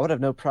that. I would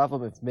have no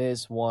problem if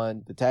Miz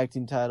won the tag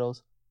team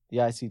titles, the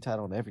IC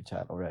title, and every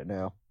title right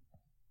now.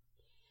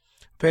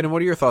 Peyton,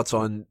 what are your thoughts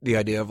on the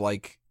idea of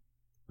like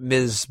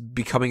Miz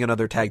becoming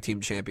another tag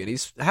team champion?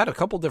 He's had a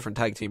couple different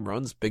tag team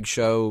runs: Big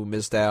Show,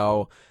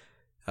 Mizdow,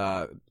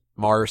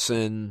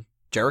 Morrison,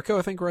 Jericho.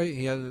 I think, right?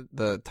 He had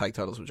the tag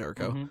titles with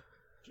Jericho.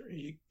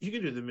 Mm-hmm. You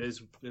can do The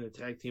Miz in a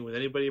tag team with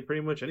anybody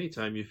pretty much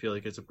anytime you feel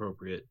like it's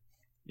appropriate.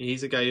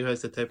 He's a guy who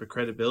has that type of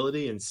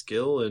credibility and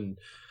skill, and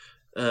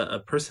a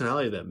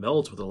personality that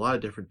melds with a lot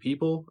of different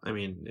people. I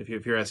mean,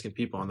 if you're asking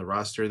people on the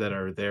roster that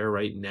are there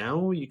right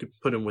now, you could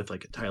put him with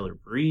like a Tyler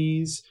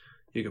Breeze.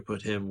 You could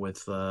put him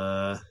with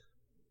Dolph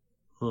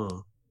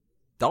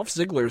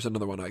Ziggler is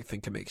another one I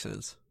think can make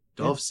sense.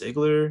 Dolph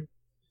Ziggler.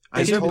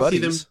 I They're could see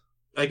them. buddies.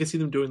 I could see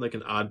them doing like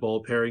an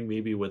oddball pairing,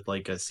 maybe with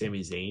like a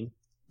Sami Zayn.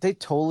 They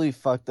totally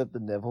fucked up the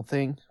Neville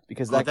thing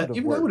because that could have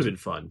Even that would worked. have been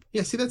fun.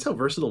 Yeah, see, that's how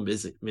versatile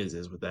Miz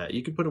is with that.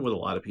 You could put him with a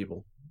lot of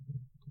people.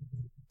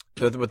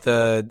 With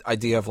the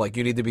idea of like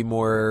you need to be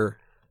more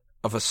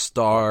of a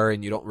star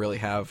and you don't really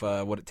have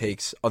what it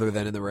takes other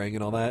than in the ring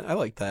and all that. I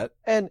like that.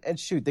 And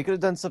shoot, they could have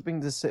done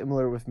something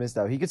similar with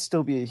Mizdow. He could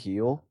still be a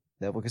heel.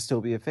 Neville could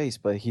still be a face,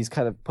 but he's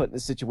kind of put in a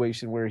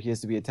situation where he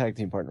has to be a tag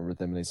team partner with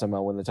them, and they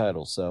somehow win the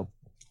title. So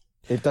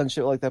they've done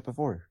shit like that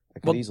before.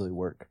 That could easily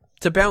work.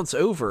 To bounce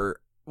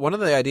over, one of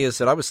the ideas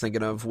that I was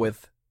thinking of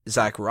with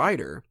Zack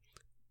Ryder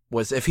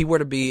was if he were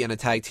to be in a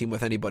tag team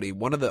with anybody,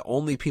 one of the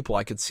only people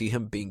I could see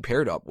him being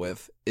paired up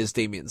with is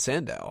Damian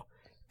Sandow.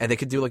 And they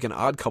could do like an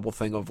odd couple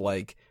thing of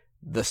like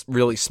the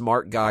really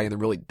smart guy and the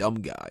really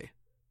dumb guy.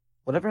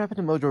 Whatever happened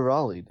to Mojo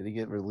Rawley? Did he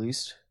get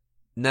released?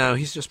 No,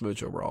 he's just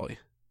Mojo Rawley.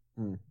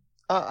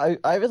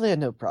 I really had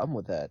no problem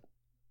with that.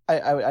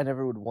 I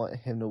never would want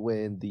him to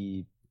win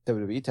the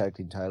WWE tag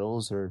team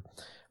titles or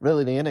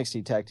really the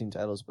NXT tag team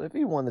titles. But if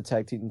he won the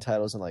tag team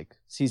titles in like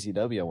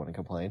CCW, I wouldn't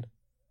complain.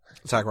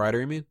 Zack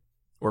Ryder, you mean?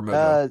 Or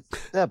Mojo?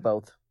 Yeah,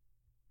 both.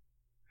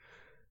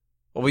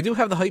 Well, we do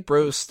have the Hype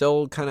Bros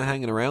still kind of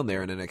hanging around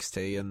there in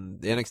NXT,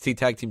 and the NXT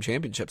Tag Team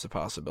Championship's a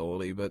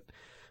possibility. But,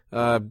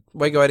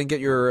 Wait, go ahead and get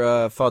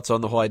your thoughts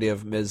on the whole idea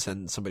of Miz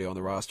and somebody on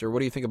the roster. What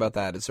do you think about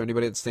that? Is there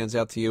anybody that stands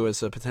out to you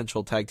as a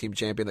potential tag team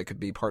champion that could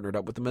be partnered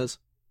up with the Miz?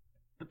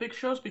 The Big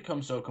Show's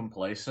become so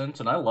complacent,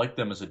 and I like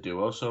them as a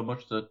duo so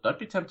much that I'd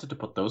be tempted to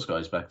put those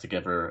guys back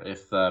together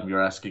if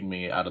you're asking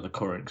me out of the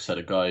current set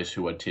of guys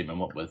who I'd team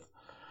them up with.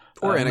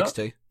 Or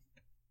NXT?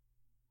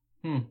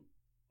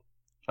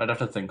 I'd have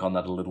to think on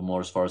that a little more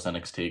as far as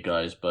NXT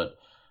guys, but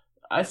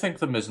I think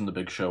The Miz and The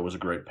Big Show was a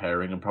great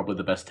pairing and probably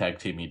the best tag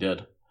team he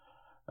did.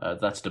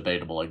 That's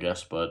debatable, I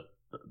guess, but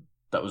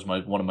that was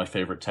one of my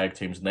favorite tag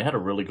teams, and they had a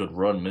really good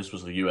run. Miz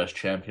was the US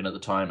champion at the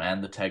time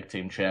and the tag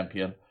team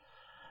champion.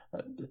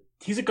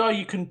 He's a guy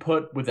you can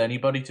put with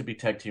anybody to be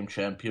tag team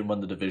champion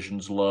when the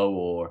division's low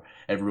or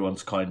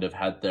everyone's kind of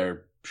had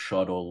their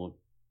shot or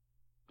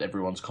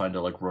everyone's kind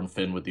of like run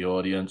thin with the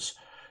audience.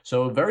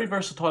 So a very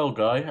versatile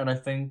guy, and I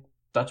think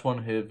that's one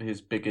of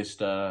his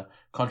biggest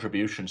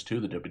contributions to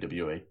the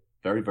WWE.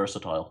 Very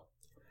versatile.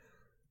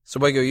 So,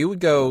 Wego, you would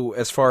go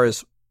as far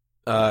as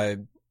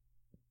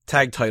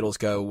tag titles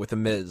go with The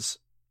Miz,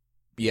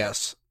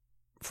 yes,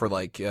 for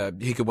like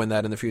he could win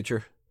that in the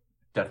future?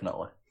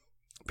 Definitely.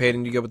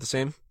 Peyton, you go with the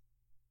same?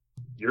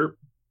 Yep.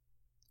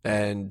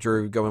 And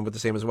Drew going with the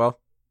same as well?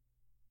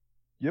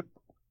 Yep.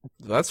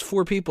 That's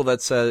 4 people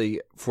that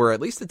say, for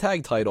at least the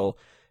tag title,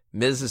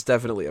 Miz is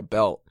definitely a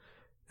belt.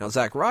 Now,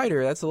 Zack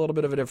Ryder, that's a little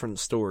bit of a different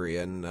story,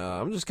 and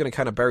I'm just going to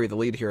kind of bury the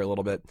lead here a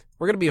little bit.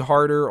 We're going to be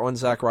harder on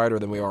Zack Ryder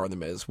than we are on The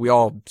Miz. We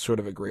all sort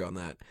of agree on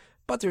that.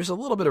 But there's a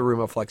little bit of room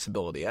of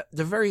flexibility, at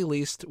the very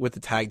least with the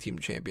Tag Team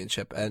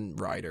Championship and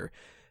Ryder.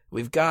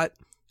 We've got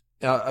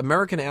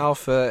American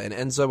Alpha and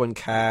Enzo and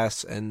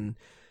Cass, and,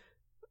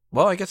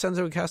 well, I guess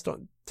Enzo and Cass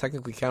don't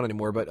technically count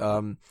anymore, but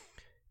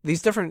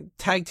these different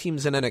tag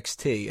teams in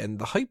NXT, and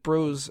the Hype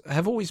Bros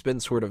have always been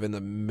sort of in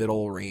the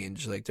middle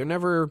range. Like, they're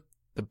never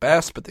the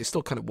best, but they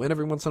still kind of win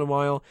every once in a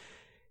while.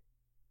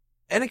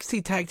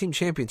 NXT Tag Team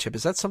Championship,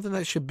 is that something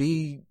that should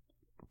be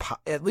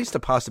at least a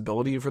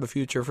possibility for the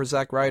future for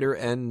Zack Ryder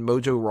and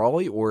Mojo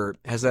Rawley, or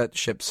has that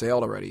ship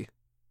sailed already?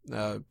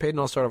 Peyton,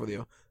 I'll start off with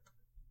you.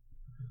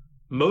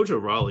 Mojo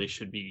Rawley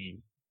should be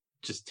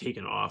just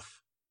taken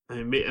off.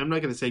 I'm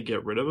not going to say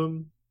get rid of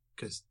him,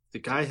 because the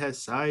guy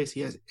has size,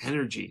 he has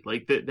energy.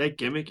 Like, that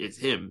gimmick is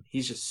him.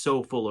 He's just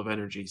so full of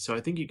energy. So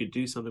I think you could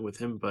do something with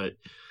him, but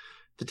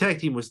the tag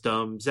team was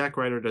dumb. Zack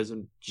Ryder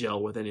doesn't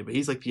gel with anybody.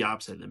 He's like the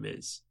opposite of The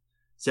Miz.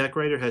 Zack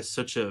Ryder has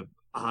such a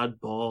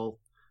oddball,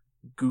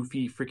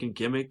 goofy freaking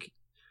gimmick.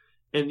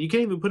 And you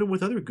can't even put him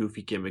with other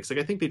goofy gimmicks. Like,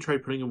 I think they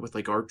tried putting him with,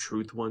 like,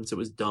 R-Truth once. It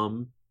was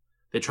dumb.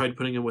 They tried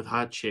putting him with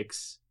hot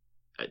chicks.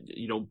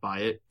 You don't buy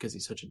it because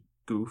he's such a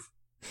goof.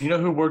 You know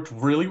who worked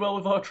really well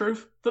with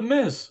R-Truth? The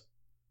Miz.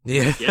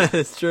 Yeah,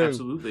 it's true.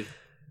 Absolutely.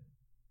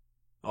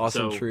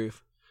 Awesome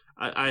truth.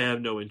 I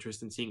have no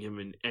interest in seeing him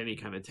in any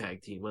kind of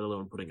tag team, let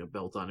alone putting a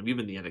belt on him,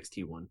 even the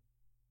NXT one.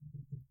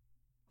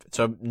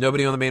 So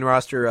nobody on the main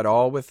roster at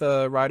all with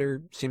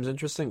Ryder seems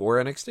interesting,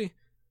 or NXT?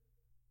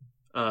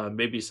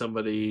 Maybe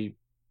somebody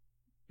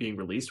being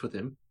released with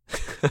him.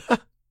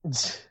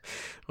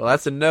 Well,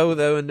 that's a no,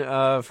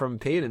 though, from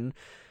Peyton.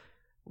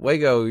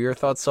 Wego, your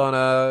thoughts on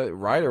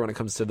Ryder when it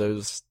comes to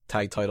those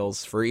tag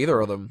titles for either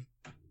of them?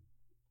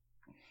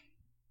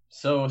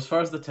 So, as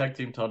far as the tag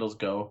team titles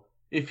go,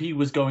 if he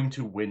was going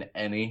to win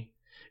any,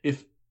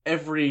 if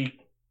every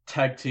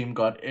tag team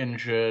got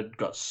injured,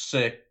 got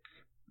sick,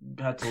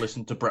 had to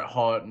listen to Bret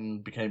Hart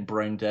and became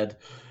brain dead,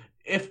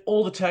 if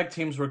all the tag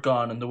teams were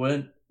gone and there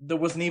weren't there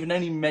wasn't even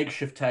any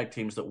makeshift tag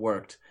teams that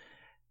worked.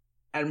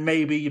 And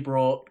maybe you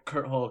brought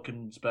Kurt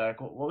Hawkins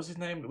back. What was his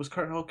name? It was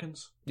Kurt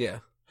Hawkins? Yeah.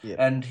 Yeah.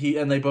 And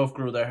they both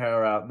grew their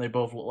hair out, and they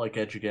both look like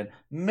Edge again.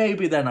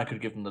 Maybe then I could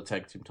give them the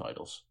tag team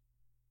titles.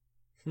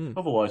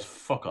 Otherwise,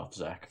 fuck off,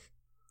 Zach.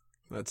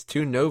 That's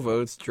 2 no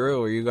votes.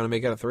 Drew, are you going to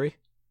make it a 3?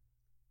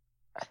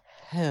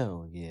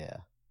 Hell yeah.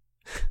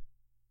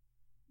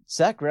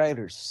 Zack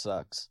Ryder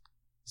sucks.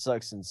 He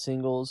sucks in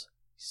singles.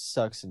 He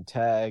sucks in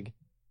tag.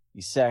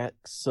 He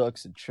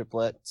sucks in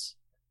triplets.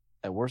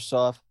 And worst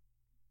off,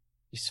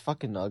 he's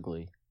fucking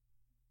ugly.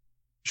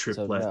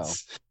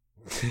 Triplets.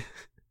 So no.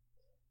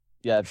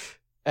 Yeah.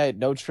 Hey,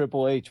 no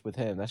Triple H with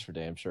him. That's for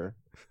damn sure.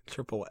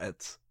 Triple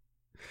Ets.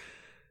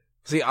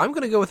 See, I'm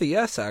going to go with a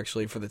yes,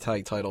 actually, for the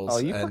tag titles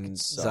and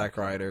Zack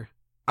Ryder.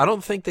 I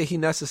don't think that he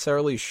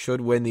necessarily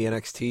should win the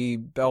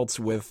NXT belts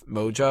with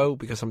Mojo,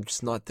 because I'm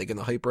just not digging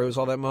the Hype Bros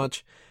all that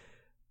much.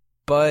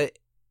 But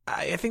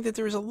I think that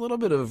there's a little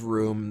bit of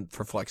room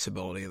for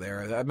flexibility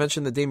there. I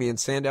mentioned the Damian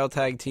Sandow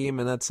tag team,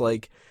 and that's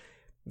like,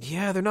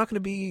 yeah, they're not going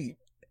to be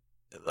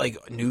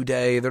like New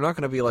Day. They're not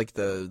going to be like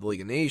the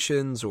League of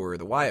Nations or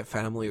the Wyatt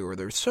family, or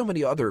there's so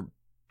many other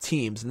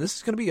teams. And this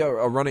is going to be a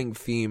running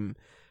theme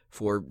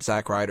for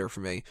Zack Ryder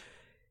for me.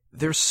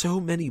 There's so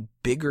many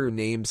bigger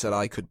names that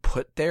I could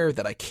put there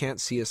that I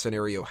can't see a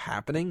scenario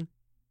happening.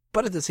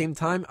 But at the same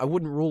time, I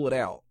wouldn't rule it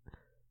out.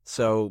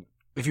 So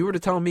if you were to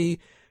tell me,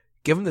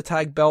 give him the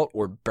tag belt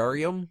or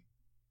bury him,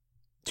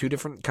 2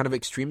 different kind of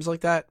extremes like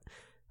that,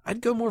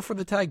 I'd go more for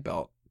the tag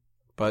belt.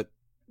 But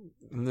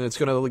it's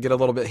going to get a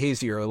little bit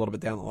hazier a little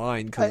bit down the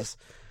line because...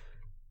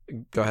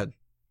 Go ahead.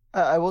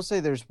 I will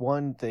say there's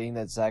one thing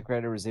that Zack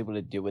Ryder was able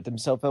to do with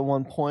himself at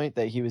one point,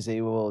 that he was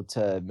able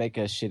to make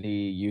a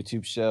shitty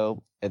YouTube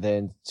show and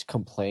then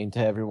complain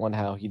to everyone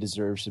how he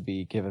deserves to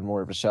be given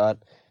more of a shot.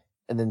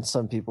 And then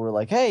some people were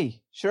like,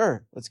 hey,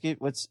 sure, let's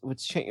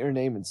change your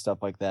name and stuff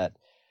like that.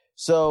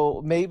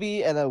 So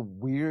maybe in a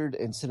weird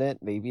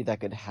incident, maybe that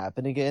could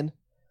happen again.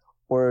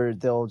 Or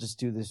they'll just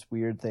do this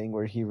weird thing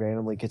where he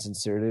randomly gets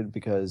inserted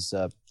because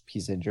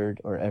he's injured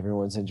or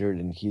everyone's injured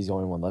and he's the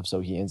only one left, so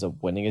he ends up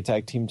winning a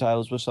tag team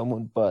titles with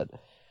someone. But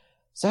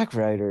Zack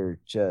Ryder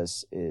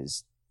just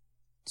is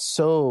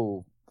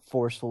so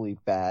forcefully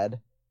bad.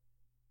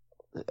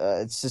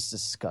 It's just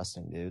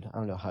disgusting, dude. I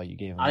don't know how you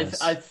gave him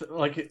this.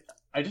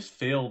 I just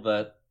feel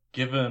that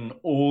given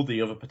all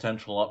the other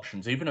potential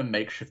options, even a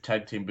makeshift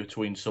tag team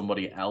between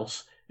somebody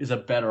else is a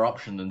better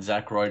option than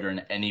Zack Ryder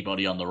and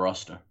anybody on the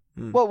roster.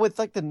 Well, with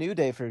like the New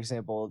Day, for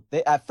example,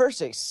 at first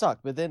they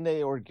sucked, but then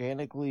they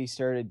organically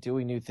started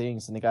doing new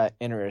things and they got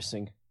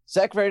interesting.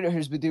 Zack Ryder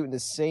has been doing the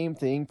same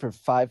thing for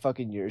 5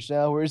 fucking years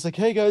now, where he's like,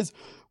 hey guys,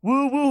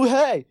 woo woo,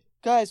 hey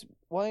guys,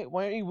 why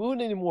aren't you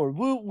wooing anymore?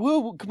 Woo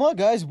woo, come on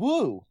guys,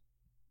 woo.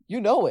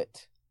 You know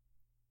it.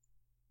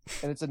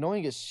 And it's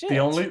annoying as shit. The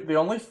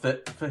only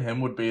fit for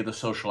him would be the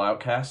Social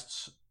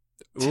Outcasts.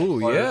 Ooh,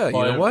 yeah, you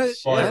know what?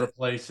 By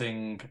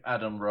replacing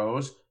Adam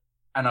Rose.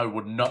 And I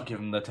would not give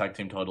him the tag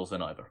team titles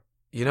then either.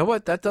 You know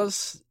what? That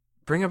does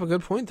bring up a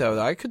good point, though.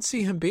 I could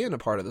see him being a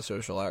part of the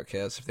Social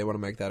Outcasts if they want to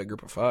make that a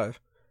group of 5.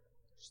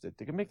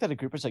 They can make that a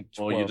group of like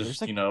 12. Well, you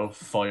just,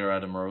 fire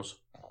Adam Rose.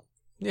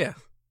 Yeah.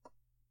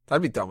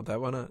 I'd be done with that.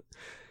 Why not?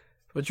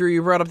 But Drew,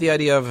 you brought up the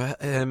idea of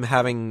him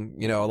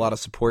having, a lot of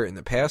support in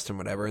the past and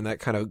whatever, and that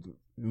kind of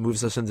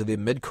moves us into the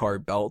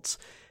mid-card belts.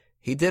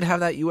 He did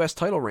have that U.S.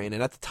 title reign,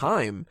 and at the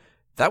time,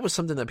 that was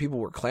something that people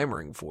were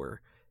clamoring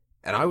for.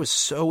 And I was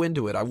so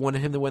into it. I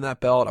wanted him to win that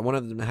belt. I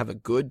wanted him to have a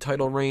good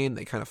title reign.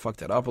 They kind of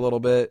fucked it up a little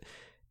bit.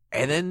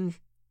 And then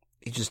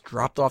he just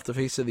dropped off the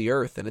face of the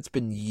earth. And it's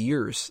been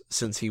years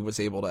since he was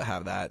able to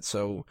have that.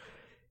 So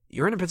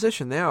you're in a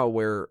position now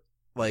where,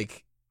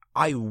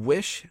 I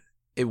wish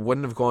it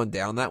wouldn't have gone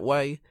down that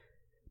way.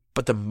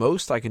 But the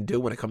most I can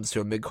do when it comes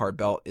to a mid-card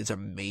belt is a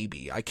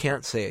maybe. I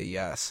can't say a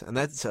yes. And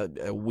that's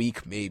a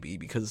weak maybe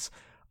because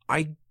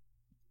I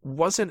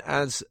wasn't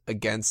as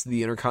against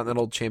the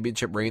Intercontinental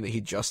Championship reign that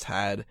he just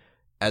had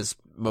as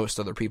most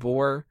other people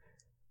were.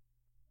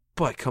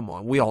 But come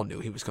on, we all knew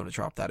he was going to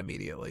drop that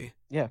immediately.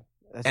 Yeah,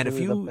 that's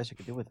really the best you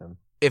could do with him.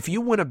 If you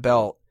win a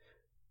belt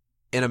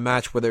in a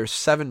match where there's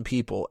 7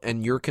 people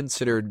and you're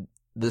considered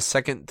the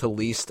second to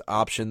least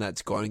option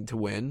that's going to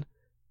win,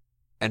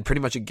 and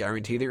pretty much a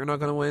guarantee that you're not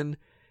going to win,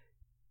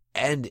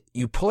 and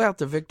you pull out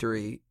the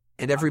victory,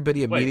 and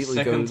everybody immediately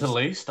second goes... to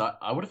least?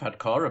 I would have had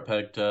Cara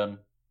pegged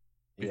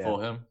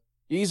before him.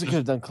 You easily could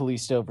have done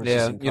Kalisto versus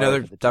Yeah, Sin Cara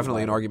there's for the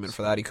definitely 2 an argument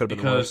for that. He could have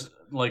been because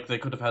worse. they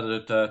could have had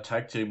a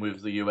tag team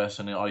with the US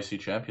and the IC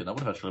champion. That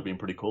would have actually been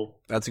pretty cool.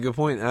 That's a good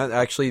point.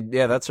 Actually,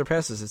 yeah, that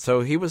surpasses it.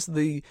 So he was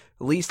the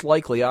least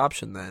likely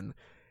option then.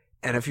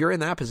 And if you're in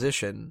that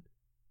position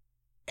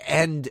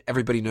and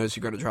everybody knows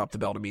you're going to drop the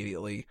belt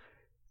immediately,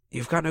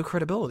 you've got no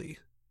credibility.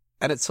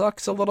 And it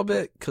sucks a little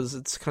bit because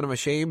it's kind of a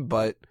shame,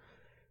 but,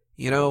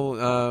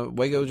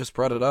 Wago just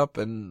brought it up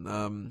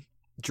and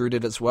Drew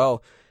did as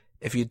well.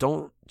 If you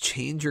don't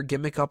change your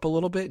gimmick up a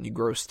little bit and you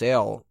grow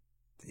stale,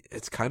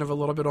 it's kind of a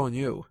little bit on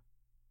you.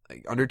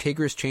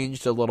 Undertaker's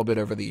changed a little bit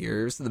over the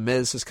years. The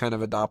Miz has kind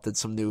of adopted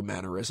some new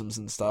mannerisms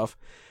and stuff.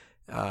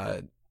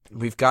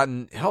 We've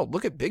gotten, hell,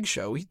 look at Big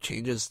Show. He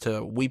changes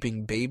to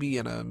Weeping Baby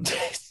and a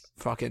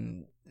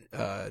fucking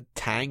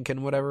tank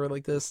and whatever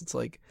like this. It's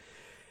like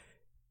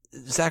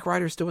Zack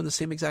Ryder's doing the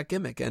same exact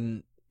gimmick,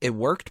 and it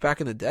worked back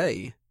in the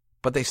day,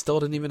 but they still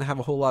didn't even have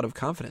a whole lot of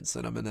confidence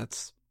in him, and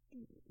that's,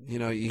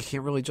 you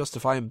can't really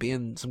justify him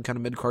being some kind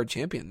of mid-card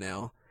champion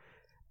now.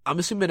 I'm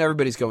assuming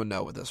everybody's going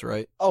no with this,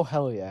 right? Oh,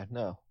 hell yeah,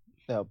 no.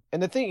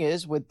 And the thing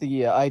is, with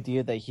the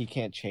idea that he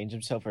can't change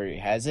himself or he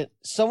hasn't,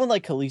 someone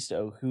like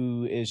Kalisto,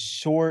 who is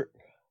short,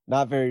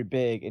 not very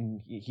big,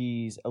 and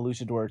he's a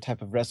luchador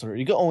type of wrestler,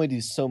 you can only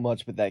do so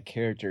much with that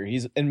character.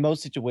 He's, in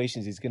most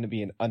situations, he's going to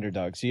be an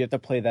underdog, so you have to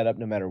play that up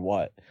no matter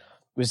what.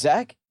 With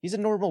Zack, he's a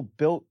normal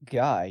built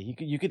guy.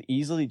 You could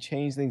easily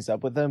change things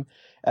up with him.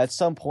 At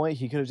some point,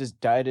 he could have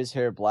just dyed his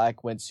hair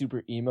black, went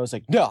super emo. It's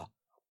like, no,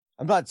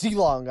 I'm not Z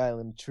Long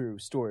Island True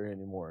Story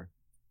anymore.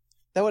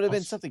 That would have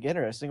been something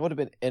interesting. I would have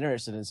been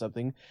interested in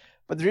something.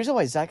 But the reason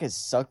why Zack has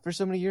sucked for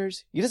so many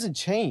years, he doesn't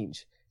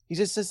change. He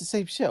just says the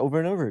same shit over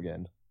and over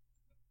again.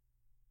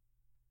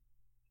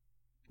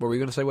 What were you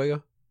going to say,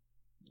 Wego?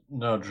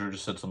 No, Drew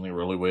just said something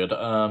really weird.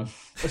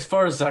 As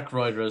far as Zack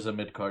Ryder as a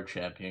mid-card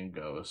champion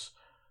goes,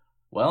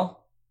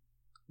 well,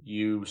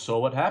 you saw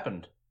what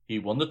happened. He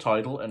won the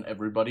title, and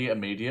everybody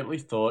immediately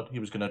thought he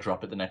was going to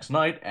drop it the next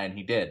night, and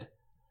he did.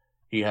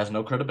 He has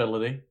no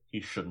credibility.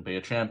 He shouldn't be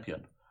a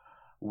champion.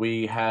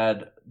 We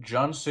had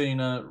John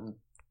Cena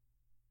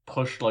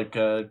push,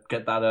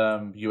 get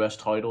that US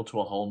title to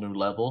a whole new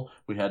level.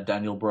 We had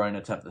Daniel Bryan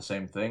attempt the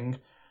same thing.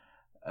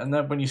 And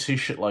then when you see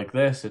shit like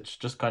this, it's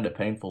just kind of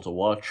painful to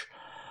watch.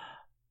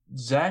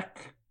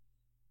 Zack,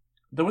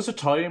 there was a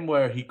time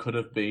where he could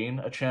have been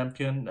a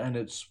champion, and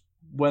it's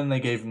when they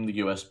gave him the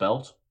US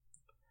belt,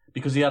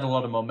 because he had a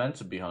lot of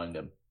momentum behind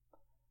him.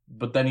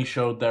 But then he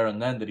showed there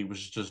and then that he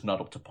was just not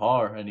up to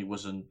par, and he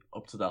wasn't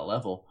up to that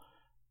level,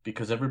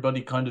 because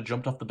everybody kind of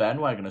jumped off the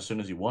bandwagon as soon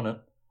as he won it.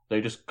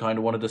 They just kind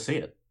of wanted to see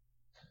it.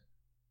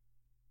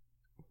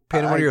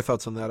 Peyton, what are your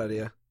thoughts on that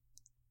idea?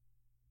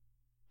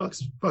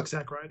 Fuck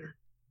Zack Ryder.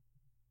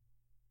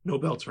 No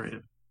belts for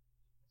him.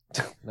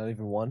 Not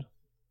even one?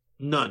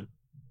 None.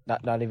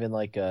 Not even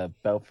like a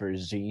belt for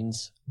his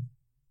jeans?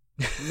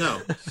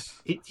 No.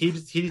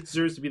 he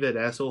deserves to be that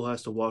asshole who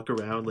has to walk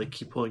around,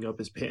 keep pulling up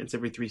his pants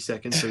every 3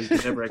 seconds so he can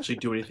never actually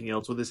do anything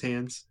else with his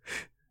hands.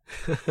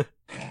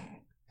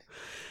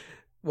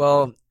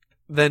 Well,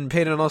 then,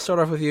 Peyton, I'll start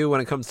off with you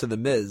when it comes to The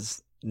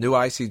Miz. New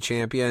IC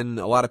champion.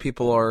 A lot of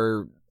people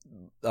are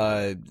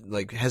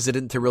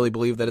hesitant to really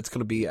believe that it's going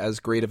to be as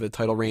great of a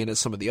title reign as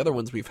some of the other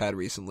ones we've had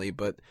recently,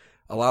 but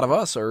a lot of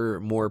us are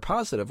more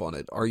positive on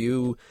it. Are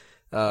you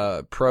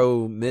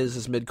pro Miz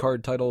as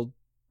mid-card title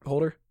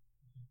holder?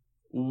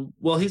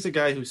 Well, he's a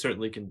guy who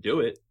certainly can do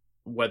it.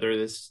 Whether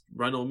this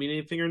run will mean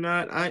anything or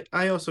not,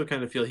 I also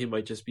kind of feel he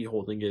might just be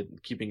holding it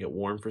and keeping it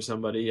warm for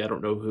somebody. I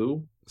don't know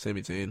who.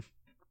 Sami Zayn.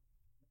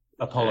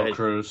 Apollo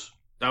Crews.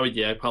 Oh,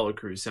 yeah, Apollo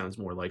Crews sounds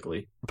more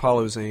likely.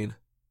 Apollo Zayn.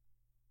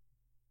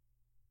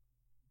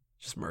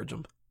 Just merge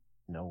them.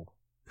 No.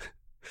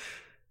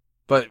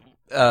 But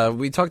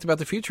we talked about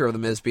the future of The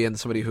Miz being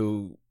somebody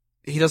who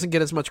he doesn't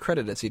get as much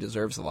credit as he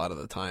deserves a lot of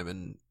the time.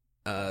 And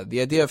the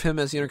idea of him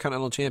as the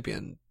Intercontinental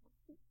Champion.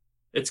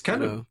 It's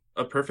kind of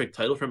a perfect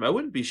title for him. I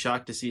wouldn't be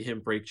shocked to see him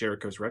break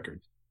Jericho's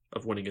record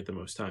of winning it the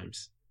most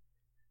times.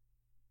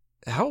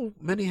 How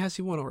many has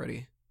he won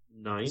already?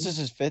 9. This is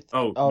his 5th?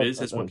 Oh, Miz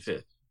has won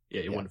 5th.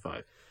 Yeah, he won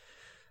 5.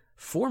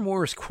 4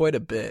 more is quite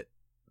a bit.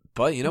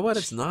 But you know what?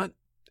 It's not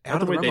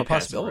out of the realm of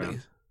possibility.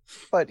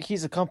 But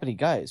he's a company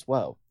guy as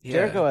well. Yeah.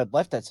 Jericho had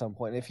left at some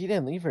point. If he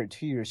didn't leave for a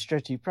 2-year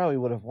stretch, he probably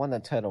would have won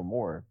that title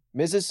more.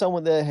 Miz is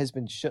someone that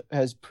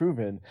has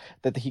proven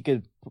that he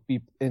could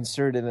be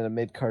inserted in a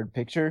mid-card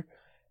picture,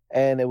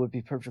 and it would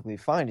be perfectly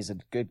fine. He's a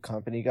good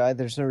company guy.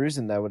 There's no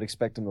reason that I would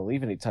expect him to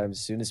leave anytime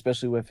soon,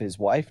 especially with his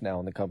wife now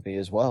in the company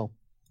as well.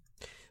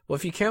 Well,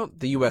 if you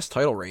count the U.S.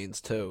 title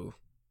reigns, too,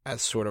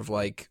 as sort of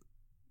like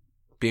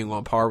being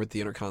on par with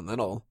the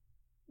Intercontinental,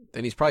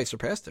 then he's probably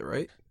surpassed it,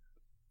 right?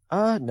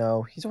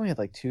 No. He's only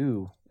had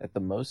 2 at the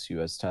most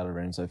U.S. title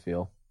reigns, I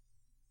feel.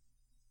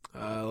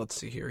 Let's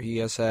see here. He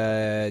has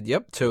had,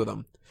 2 of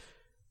them.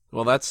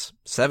 Well, that's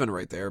 7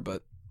 right there,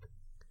 but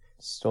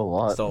still a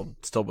lot.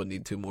 Still would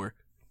need 2 more.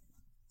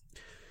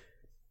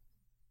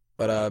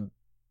 But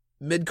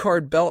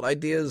mid-card belt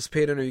ideas,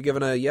 Peyton, are you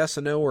giving a yes,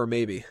 a no, or a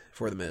maybe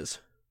for The Miz?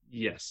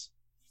 Yes.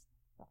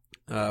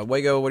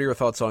 Wego, what are your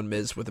thoughts on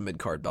Miz with the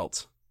mid-card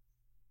belts?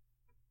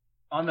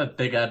 I'm a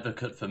big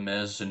advocate for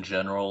Miz in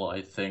general.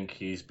 I think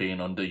he's being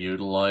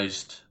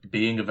underutilized.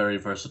 Being a very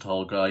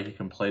versatile guy, he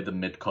can play the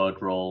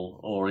mid-card role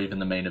or even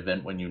the main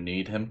event when you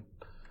need him.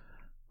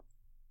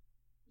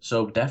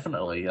 So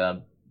definitely,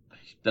 at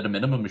a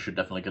minimum, he should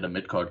definitely get a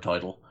mid-card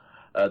title.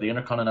 The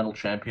Intercontinental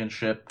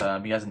Championship,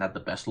 he hasn't had the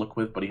best luck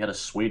with, but he had a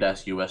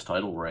sweet-ass US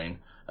title reign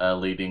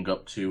leading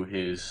up to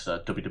his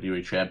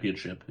WWE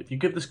Championship. If you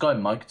give this guy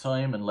mic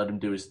time and let him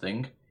do his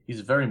thing, he's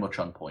very much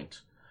on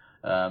point.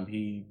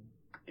 He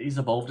he's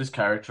evolved his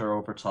character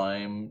over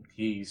time.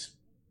 He's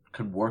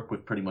can work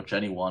with pretty much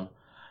anyone.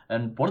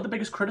 And one of the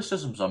biggest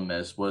criticisms on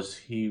Miz was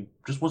he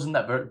just wasn't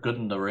that very good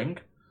in the ring.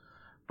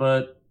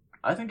 But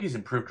I think he's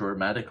improved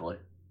dramatically.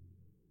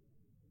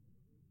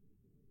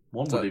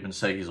 One would even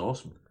say he's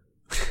awesome.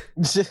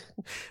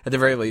 At the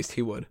very least,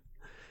 he would.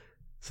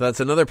 So that's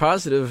another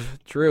positive.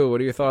 Drew, what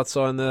are your thoughts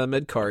on the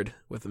mid-card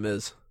with The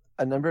Miz?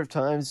 A number of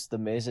times, The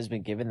Miz has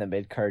been given the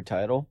mid-card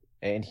title,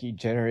 and he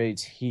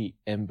generates heat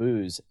and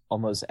boos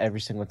almost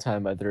every single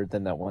time, other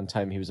than that one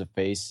time he was a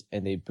face,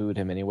 and they booed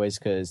him anyways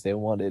because they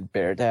wanted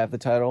Bear to have the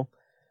title.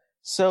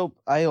 So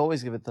I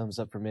always give a thumbs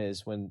up for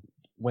Miz when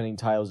winning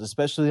titles,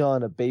 especially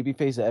on a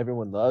babyface that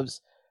everyone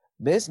loves.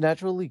 Miz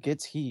naturally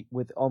gets heat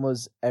with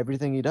almost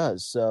everything he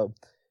does, so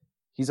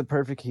he's a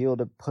perfect heel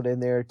to put in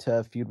there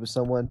to feud with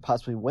someone,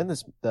 possibly win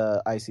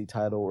the IC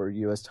title or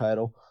US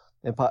title,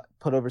 and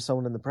put over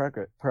someone in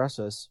the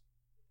process.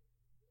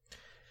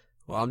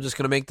 Well, I'm just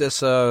going to make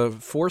this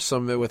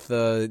foursome with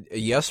a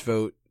yes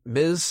vote.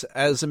 Miz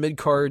as a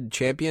mid-card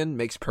champion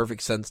makes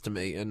perfect sense to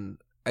me, and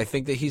I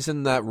think that he's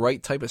in that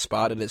right type of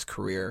spot in his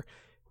career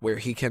where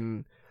he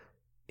can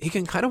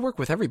kind of work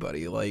with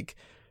everybody. Like,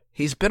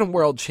 he's been a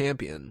world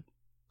champion,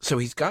 so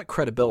he's got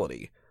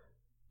credibility,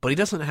 but he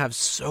doesn't have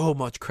so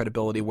much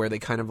credibility where they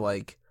kind of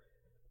like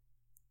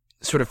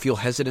sort of feel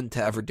hesitant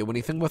to ever do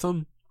anything with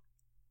him.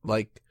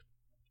 Like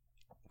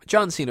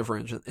John Cena, for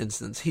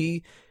instance,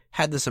 he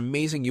had this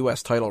amazing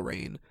US title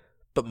reign,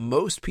 but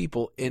most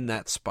people in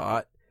that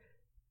spot,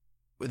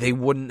 they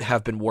wouldn't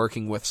have been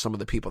working with some of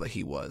the people that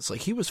he was.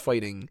 Like, he was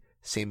fighting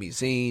Sami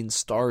Zayn,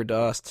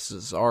 Stardust,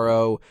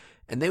 Cesaro,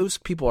 and those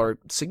people are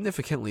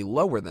significantly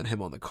lower than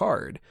him on the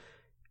card.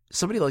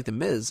 Somebody like The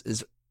Miz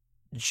is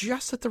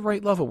just at the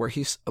right level where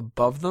he's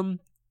above them,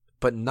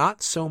 but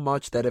not so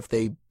much that if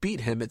they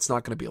beat him, it's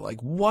not going to be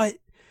like, what?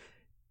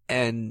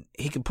 And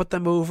he can put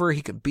them over,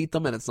 he can beat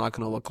them, and it's not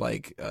going to look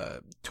like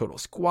total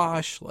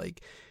squash.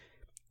 Like,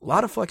 a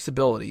lot of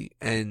flexibility,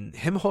 and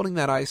him holding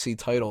that IC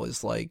title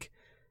is like,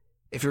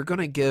 if you're going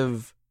to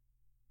give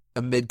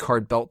a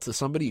mid-card belt to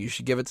somebody, you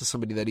should give it to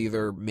somebody that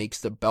either makes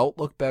the belt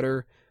look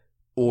better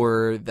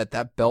or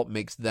that belt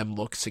makes them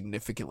look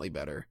significantly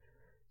better.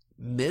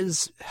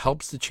 Miz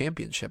helps the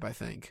championship, I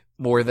think,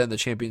 more than the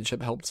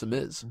championship helps the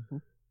Miz. Mm-hmm.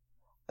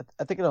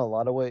 I think in a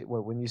lot of ways,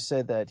 when you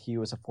said that he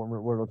was a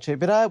former world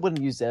champion, I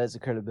wouldn't use that as a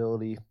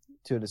credibility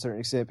to a certain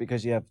extent,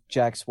 because you have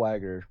Jack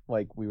Swagger,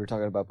 like we were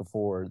talking about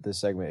before this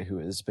segment, who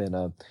has been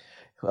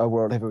a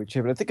world heavyweight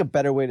champion. I think a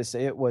better way to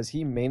say it was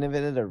he main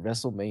evented a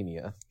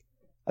WrestleMania.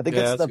 I think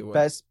that's the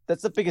best.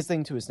 That's the biggest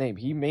thing to his name.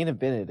 He main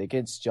evented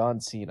against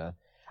John Cena.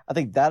 I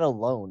think that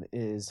alone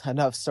is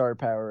enough star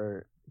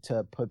power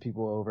to put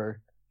people over.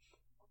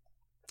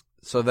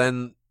 So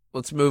then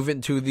let's move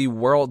into the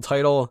world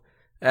title,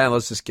 and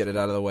let's just get it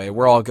out of the way.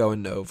 We're all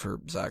going no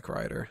for Zack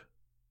Ryder.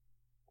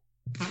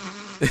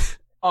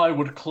 I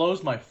would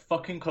close my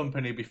fucking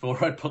company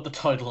before I put the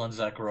title on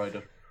Zack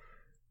Ryder.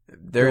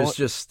 There's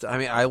just, I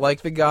mean, I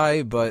like the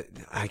guy, but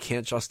I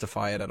can't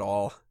justify it at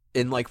all.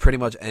 In like pretty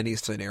much any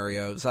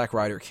scenario, Zack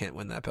Ryder can't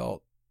win that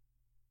belt.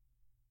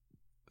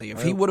 Like,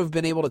 if he would have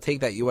been able to take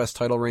that US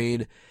title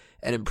reign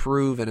and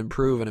improve and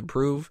improve and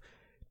improve,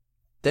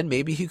 then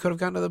maybe he could have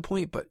gotten to the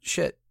point. But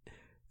shit,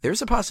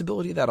 there's a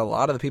possibility that a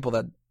lot of the people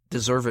that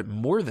deserve it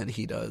more than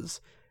he does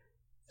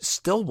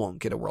still won't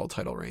get a world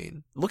title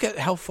reign. Look at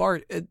how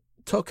far it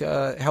took,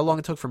 how long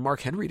it took for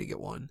Mark Henry to get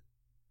one.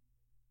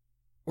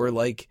 Or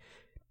like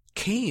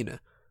Kane.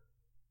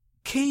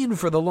 Kane,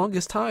 for the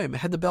longest time,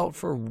 had the belt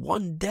for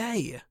one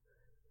day.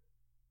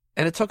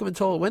 And it took him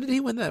until, when did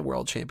he win that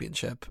world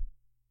championship?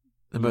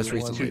 The most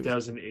recently.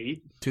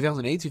 2008?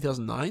 2008,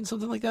 2009,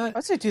 something like that?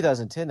 I'd say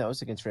 2010. That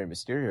was against Rey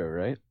Mysterio,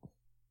 right?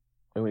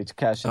 When we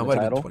cashed in the might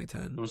have title. been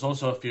 2010. There was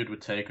also a feud with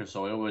Taker,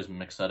 so I always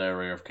mix that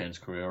area of Kane's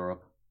career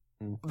up.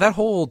 That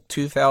whole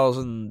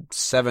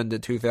 2007 to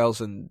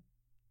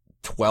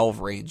 2012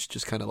 range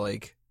just kind of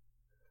like,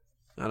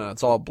 I don't know,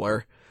 it's all a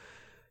blur.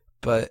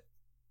 But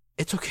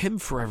it took him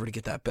forever to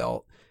get that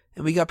belt.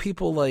 And we got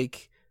people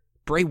like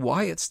Bray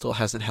Wyatt still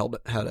hasn't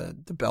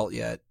had the belt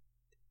yet.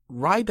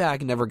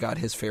 Ryback never got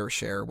his fair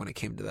share when it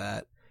came to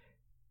that.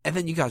 And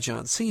then you got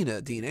John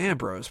Cena, Dean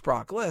Ambrose,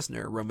 Brock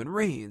Lesnar, Roman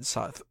Reigns,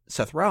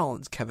 Seth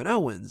Rollins, Kevin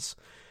Owens.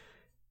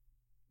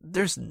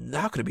 There's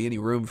not going to be any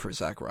room for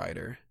Zack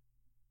Ryder.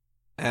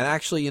 And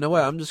actually, you know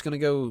what? I'm just going to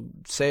go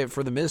say it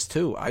for The Miz,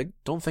 too. I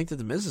don't think that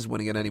The Miz is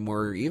winning it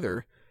anymore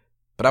either.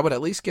 But I would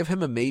at least give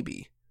him a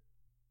maybe.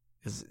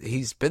 Because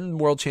he's been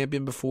world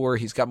champion before.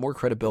 He's got more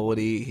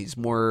credibility. He's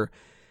more,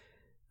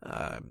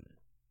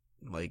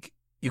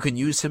 you can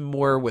use him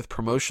more with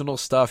promotional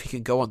stuff. He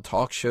can go on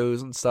talk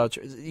shows and such.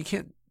 You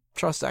can't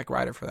trust Zack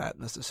Ryder for that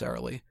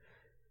necessarily.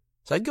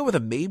 So I'd go with a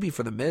maybe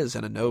for The Miz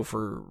and a no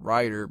for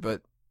Ryder.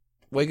 But,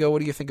 Wago, what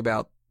do you think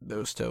about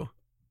those two?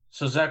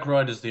 So Zack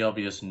Ryder's the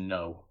obvious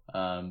no.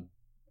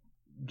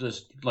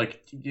 Just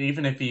like,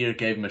 even if he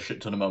gave him a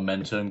shit ton of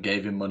momentum,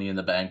 gave him money in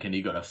the bank, and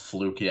he got a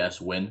fluky ass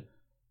win,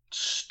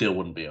 still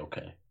wouldn't be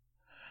okay.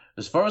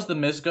 As far as The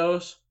Miz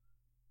goes,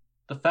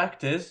 the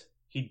fact is,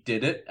 he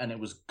did it and it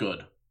was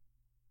good.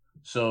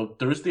 So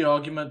there is the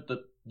argument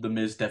that The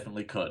Miz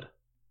definitely could,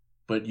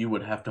 but you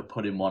would have to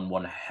put him on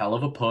one hell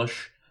of a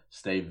push,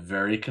 stay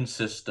very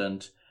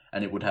consistent,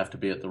 and it would have to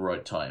be at the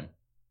right time.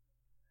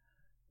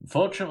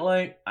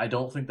 Unfortunately, I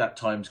don't think that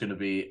time's going to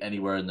be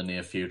anywhere in the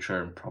near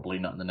future, and probably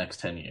not in the next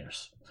 10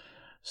 years.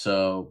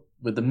 So,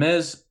 with The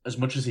Miz, as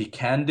much as he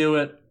can do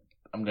it,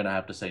 I'm going to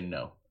have to say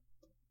no.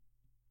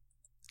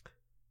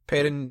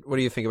 Peyton, what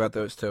do you think about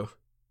those two?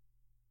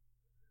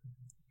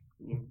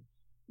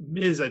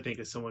 Miz, I think,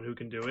 is someone who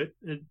can do it.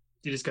 You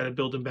just got to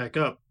build him back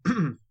up.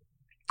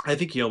 I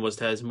think he almost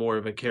has more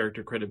of a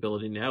character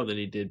credibility now than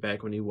he did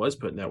back when he was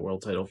put in that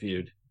world title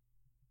feud.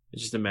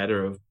 It's just a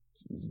matter of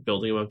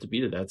building him up to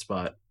be to that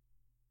spot.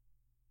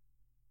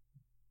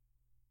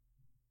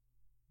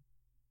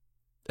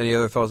 Any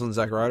other thoughts on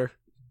Zack Ryder?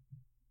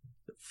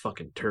 The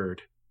fucking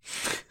turd.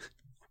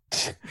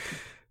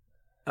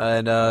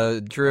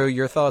 And Drew,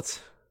 your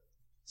thoughts?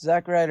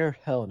 Zack Ryder,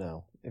 hell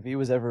no. If he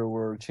was ever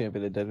world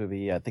champion of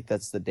WWE, I think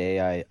that's the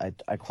day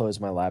I close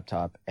my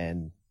laptop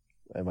and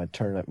I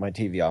turn my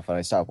TV off and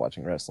I stop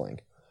watching wrestling.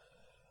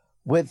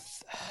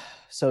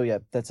 So yeah,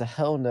 that's a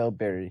hell no,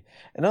 Barry.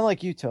 And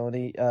unlike you,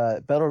 Tony,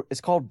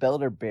 it's called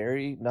Belt or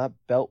Barry, not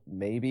Belt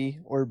maybe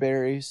or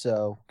Barry.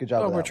 So good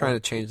job. Oh, with we're that trying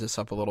one. to change this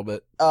up a little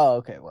bit. Oh,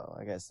 okay. Well,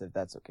 I guess if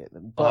that's okay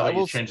then. But how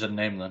about you change the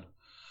name then?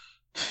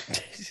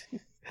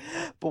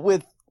 But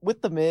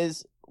with The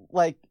Miz,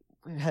 like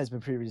has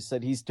been previously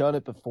said, he's done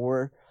it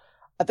before.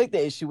 I think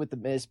the issue with The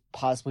Miz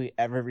possibly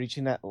ever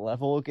reaching that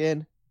level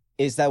again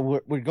is that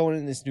we're going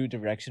in this new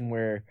direction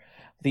where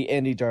the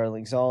indie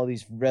darlings, all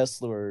these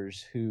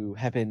wrestlers who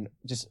have been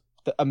just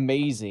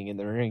amazing in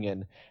the ring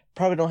and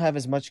probably don't have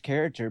as much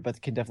character,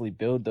 but can definitely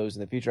build those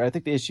in the future. I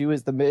think the issue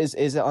is The Miz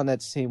isn't on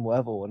that same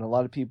level, and a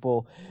lot of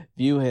people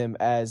view him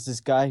as this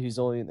guy who's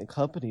only in the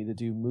company to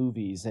do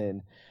movies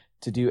and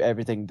to do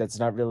everything that's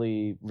not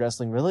really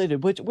wrestling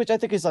related, which I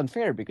think is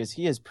unfair because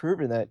he has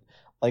proven that,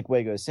 like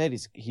Wago said,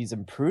 he's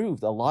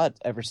improved a lot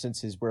ever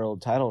since his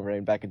world title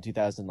reign back in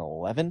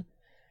 2011.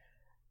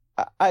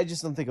 I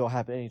just don't think it'll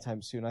happen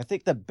anytime soon. I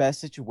think the best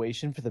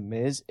situation for The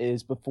Miz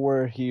is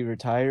before he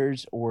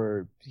retires,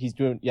 or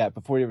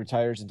before he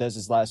retires and does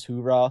his last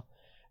hoorah,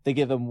 they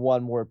give him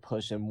one more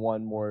push and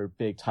one more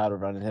big title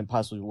run, and him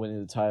possibly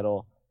winning the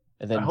title,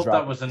 and then I hope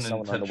drop that was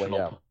someone on the way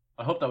out.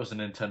 I hope that was an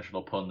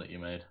intentional pun that you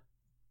made.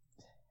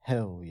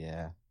 Hell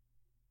yeah!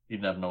 You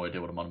have no idea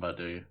what I'm on about,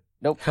 do you?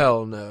 Nope.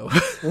 Hell no.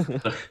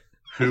 The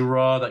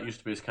hoorah, that used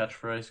to be his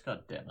catchphrase.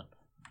 God damn it!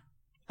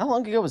 How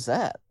long ago was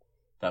that?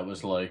 That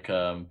was like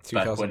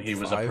back when he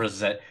was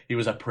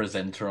a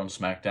presenter on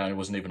SmackDown. He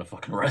wasn't even a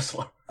fucking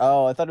wrestler.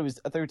 Oh, I thought you were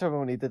talking about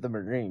when he did the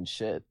Marine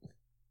shit.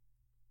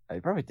 He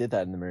probably did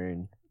that in the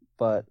Marine,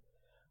 but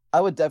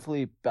I would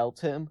definitely belt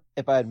him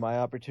if I had my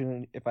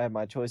opportunity, if I had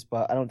my choice.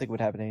 But I don't think it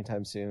would happen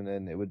anytime soon,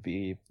 and it would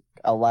be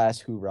a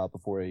last hoorah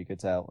before you could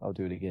tell. I'll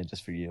do it again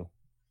just for you.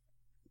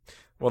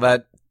 Well,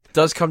 that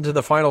does come to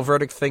the final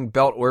verdict thing,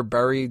 belt or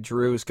bury.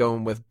 Drew's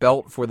going with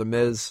belt for The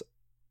Miz.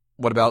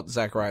 What about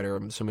Zack Ryder?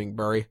 I'm assuming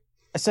bury.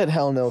 I said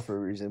hell no for a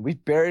reason. We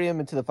bury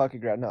him into the fucking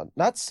ground. No,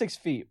 not 6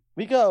 feet.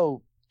 We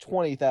go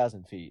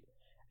 20,000 feet.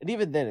 And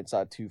even then, it's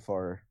not too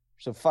far.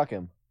 So fuck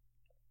him.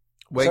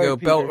 Wago,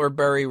 Peter. belt or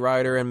bury,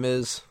 Ryder and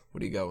Miz.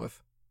 What do you go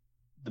with?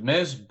 The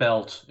Miz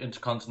belt,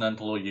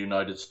 Intercontinental or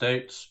United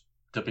States,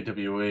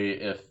 WWE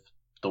if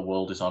the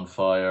world is on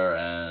fire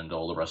and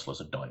all the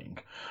wrestlers are dying.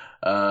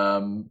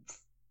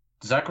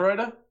 Zack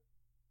Ryder,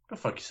 go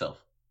fuck yourself.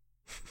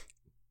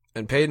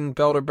 And Peyton,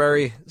 belt or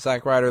bury,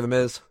 Zack Ryder, The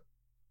Miz.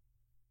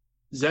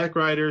 Zack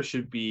Ryder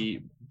should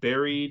be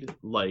buried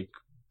like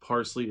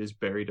parsley is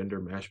buried under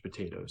mashed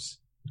potatoes.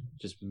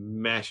 Just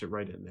mash it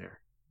right in there.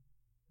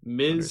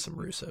 Under Miz, some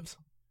Rusevs.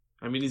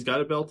 I mean, he's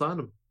got a belt on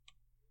him.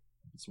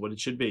 It's what it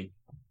should be.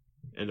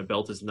 And a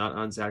belt is not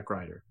on Zack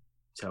Ryder.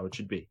 It's how it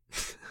should be.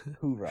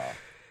 Hoorah.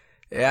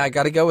 Yeah, I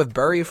got to go with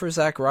bury for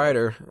Zack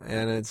Ryder,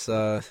 and it's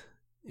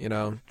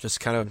just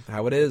kind of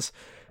how it is.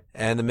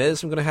 And The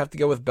Miz, I'm going to have to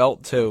go with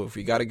belt, too. If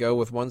you got to go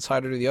with one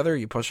side or the other,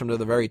 you push him to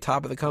the very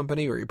top of the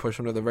company or you push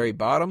him to the very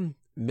bottom.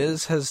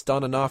 Miz has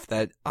done enough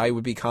that I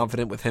would be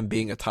confident with him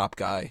being a top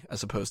guy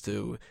as opposed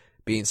to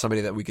being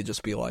somebody that we could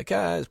just be like,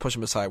 just push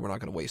him aside, we're not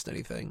going to waste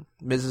anything.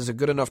 Miz is a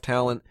good enough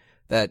talent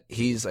that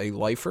he's a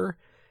lifer,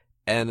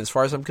 and as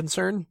far as I'm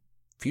concerned,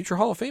 future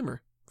Hall of Famer,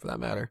 for that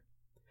matter.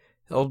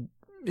 He'll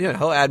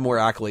add more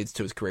accolades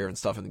to his career and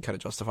stuff and kind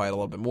of justify it a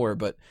little bit more,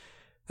 but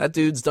that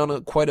dude's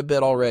done quite a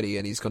bit already,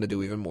 and he's going to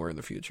do even more in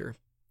the future.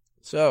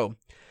 So,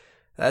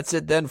 that's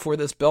it then for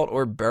this belt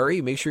or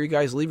bury. Make sure you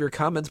guys leave your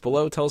comments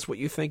below. Tell us what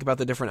you think about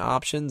the different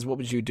options. What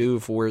would you do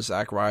for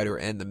Zack Ryder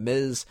and The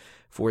Miz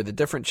for the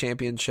different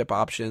championship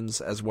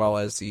options, as well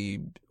as the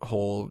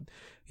whole,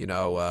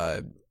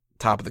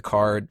 top of the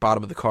card,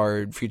 bottom of the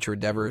card, future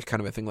endeavors,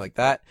 kind of a thing like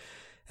that.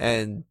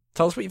 And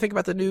tell us what you think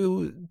about the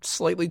new,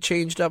 slightly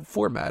changed up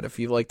format, if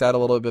you like that a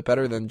little bit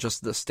better than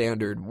just the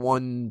standard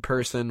one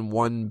person,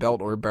 one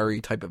belt or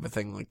bury type of a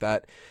thing like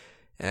that.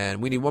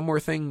 And we need one more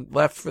thing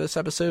left for this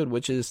episode,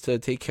 which is to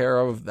take care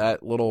of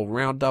that little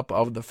roundup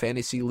of the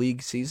Fantasy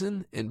League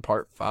season in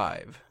Part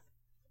 5.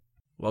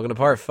 Welcome to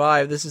Part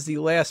 5. This is the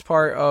last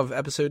part of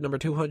episode number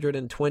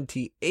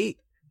 228,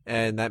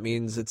 and that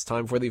means it's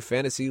time for the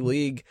Fantasy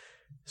League,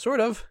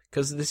 sort of,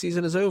 because the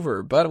season is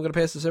over. But I'm going to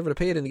pass this over to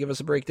Peyton to give us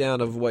a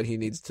breakdown of what he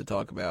needs to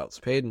talk about. So,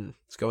 Peyton,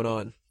 what's going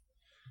on?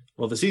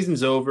 Well, the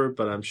season's over,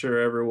 but I'm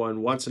sure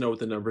everyone wants to know what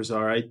the numbers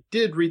are. I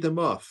did read them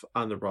off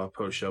on the Raw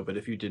Post Show, but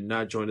if you did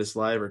not join us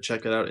live or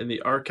check it out in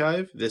the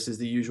archive, this is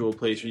the usual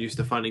place you're used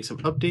to finding some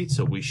updates,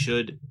 so we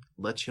should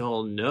let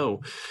y'all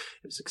know.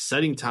 It was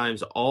exciting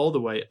times all the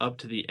way up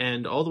to the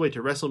end, all the way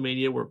to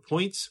WrestleMania, where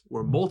points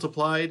were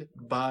multiplied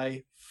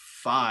by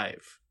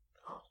 5.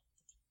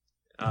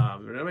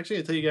 And I'm actually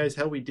going to tell you guys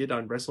how we did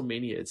on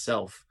WrestleMania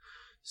itself.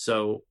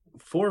 So,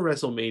 for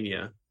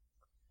WrestleMania,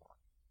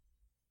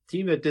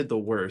 team that did the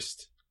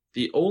worst,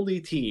 the only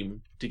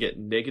team to get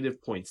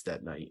negative points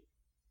that night,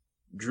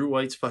 Drew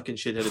White's fucking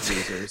shithead of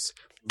losers,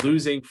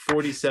 losing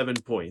 47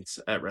 points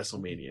at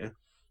WrestleMania.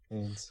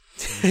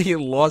 He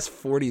lost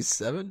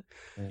 47?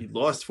 He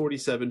lost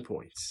 47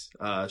 points.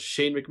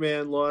 Shane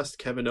McMahon lost,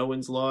 Kevin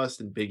Owens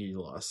lost, and Big E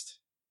lost.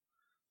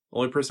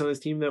 Only person on his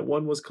team that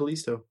won was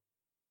Kalisto.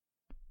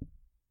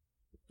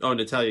 Oh,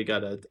 Natalya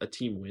got a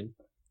team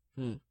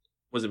win.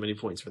 Wasn't many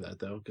points for that,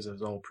 though, because it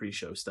was all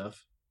pre-show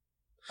stuff.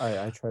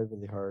 I tried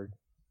really hard.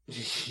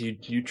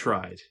 You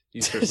tried.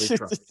 You certainly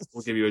tried.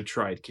 We'll give you a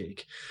tried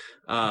cake.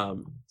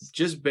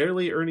 Just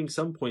barely earning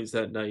some points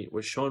that night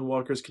was Sean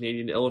Walker's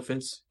Canadian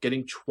Elephants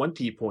getting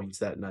 20 points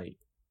that night.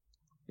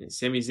 And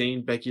Sami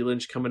Zayn, Becky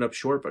Lynch coming up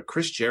short, but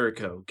Chris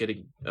Jericho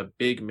getting a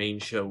big main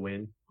show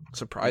win.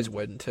 Surprise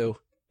win, too.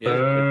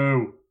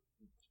 Yeah,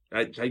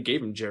 I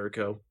gave him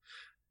Jericho.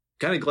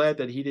 Kind of glad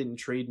that he didn't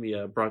trade me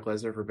Brock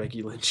Lesnar for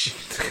Becky Lynch.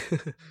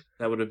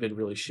 That would have been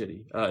really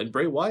shitty. And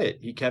Bray Wyatt,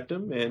 he kept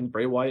him, and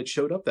Bray Wyatt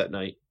showed up that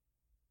night.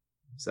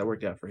 So that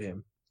worked out for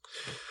him.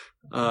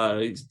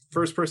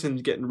 First person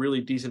getting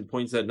really decent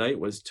points that night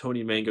was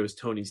Tony Mango's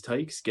Tony's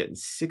Tykes, getting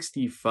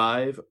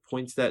 65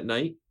 points that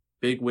night.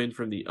 Big win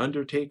from The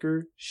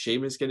Undertaker.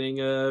 Sheamus getting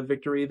a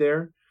victory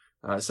there.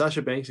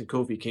 Sasha Banks and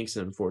Kofi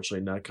Kingston,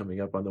 unfortunately, not coming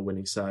up on the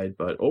winning side,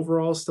 but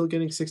overall still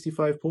getting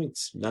 65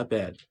 points. Not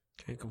bad.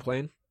 Can't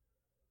complain.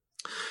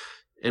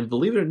 And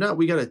believe it or not,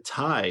 we got a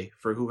tie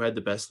for who had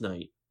the best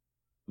night.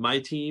 My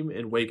team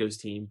and Wago's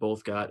team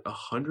both got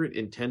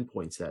 110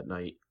 points that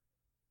night.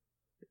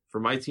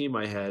 For my team,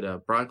 I had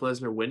Brock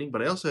Lesnar winning,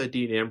 but I also had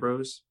Dean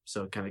Ambrose,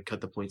 so it kind of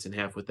cut the points in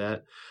half with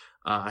that.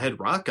 I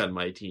had Rock on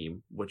my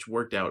team, which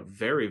worked out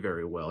very,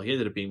 very well. He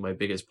ended up being my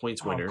biggest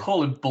points winner. I'm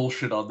calling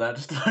bullshit on that.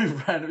 Just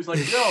random. He's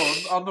like, yo,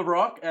 I'm the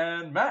Rock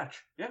and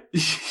match. Yeah.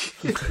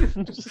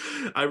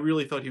 I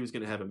really thought he was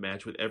going to have a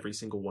match with every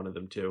single one of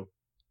them, too.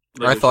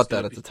 I thought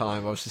that at the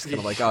time. I was just kind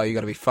of like, oh, you got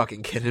to be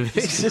fucking kidding me.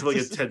 It's like a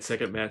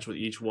 10-second match with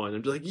each one.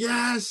 I'm just like,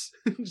 yes!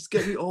 Just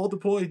get me all the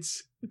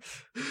points.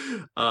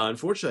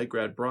 Unfortunately, I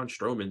grabbed Braun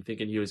Strowman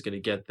thinking he was going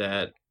to get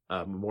that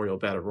Memorial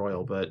Battle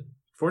Royal, but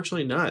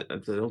fortunately not. I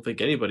don't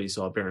think anybody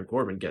saw Baron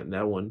Corbin getting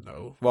that one.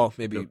 No. Well,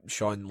 maybe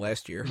Sean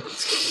last year.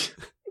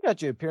 You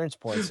got your appearance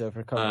points though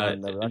for coming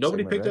on the Rock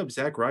nobody segment, picked right? up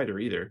Zack Ryder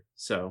either,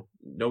 so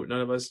none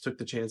of us took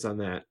the chance on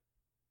that.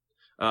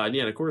 And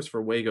of course,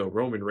 for Wago,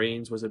 Roman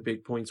Reigns was a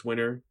big points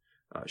winner.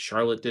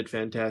 Charlotte did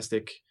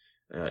fantastic.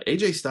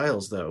 AJ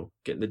Styles, though,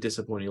 getting the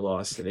disappointing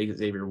loss, and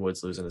Xavier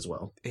Woods losing as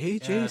well.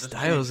 AJ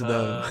Styles,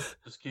 though.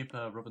 Just keep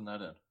rubbing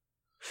that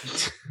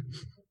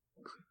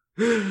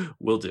in.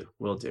 Will do.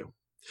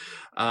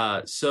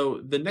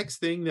 So the next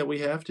thing that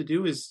we have to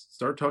do is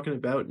start talking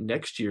about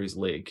next year's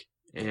league.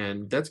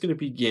 And that's going to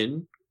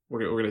begin. We're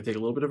going to take a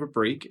little bit of a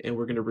break, and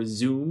we're going to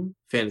resume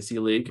Fantasy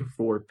League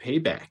for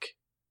Payback,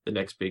 the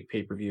next big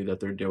pay-per-view that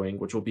they're doing,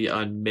 which will be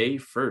on May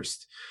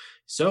 1st.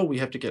 So we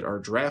have to get our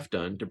draft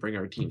done to bring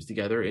our teams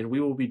together, and we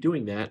will be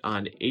doing that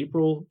on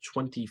April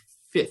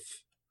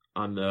 25th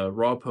on the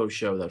Raw Post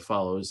Show that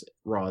follows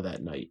Raw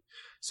that night.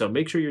 So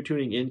make sure you're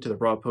tuning in to the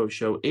Raw Post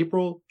Show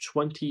April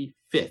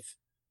 25th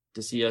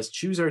to see us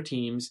choose our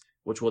teams,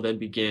 which will then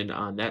begin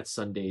on that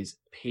Sunday's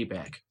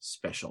Payback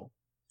special.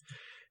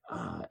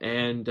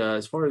 And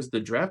as far as the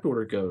draft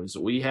order goes,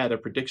 we had a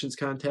predictions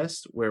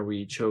contest where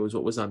we chose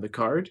what was on the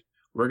card.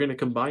 We're going to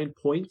combine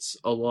points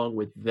along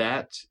with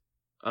that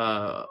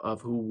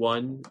of who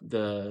won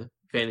the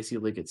Fantasy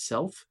League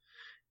itself.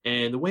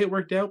 And the way it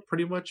worked out,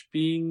 pretty much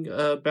being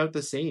about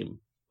the same.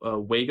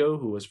 Wago,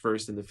 who was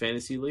first in the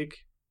Fantasy League.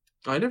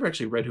 I never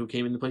actually read who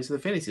came in the place of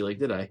the Fantasy League,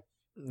 did I?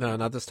 No,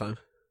 not this time.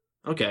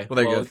 Okay. Well,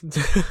 there you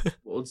go.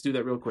 Well, let's do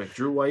that real quick.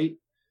 Drew White,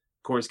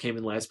 of course, came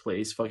in last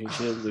place. Fucking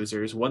shit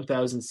losers.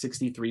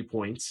 1,063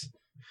 points.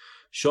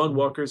 Sean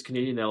Walker's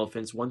Canadian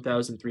Elephants,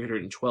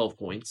 1,312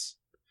 points.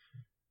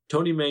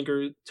 Tony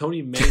Mangers.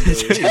 Tony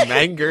Mangers.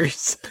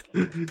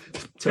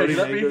 Tony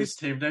that be his Mangers.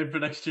 team name for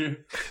next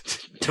year?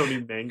 Tony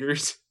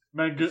Mangers.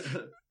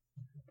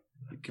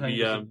 It could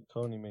be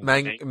Tony Mangers.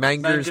 Mangers,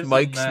 Mangers and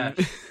Mike's. Mash.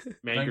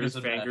 Mangers,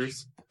 and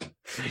Fangers.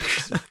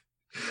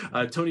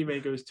 Tony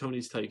Mango's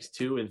Tony's Tykes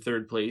 2 in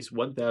third place,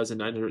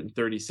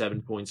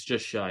 1,937 points,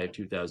 just shy of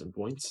 2,000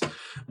 points.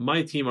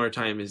 My Team Our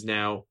Time is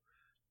now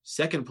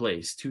second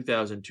place,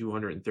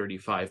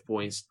 2,235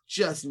 points,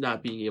 just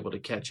not being able to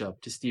catch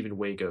up to Stephen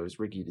Wago's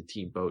Ricky the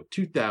Team Boat,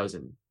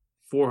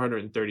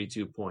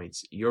 2,432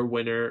 points. Your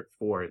winner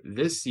for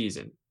this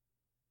season,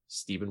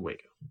 Stephen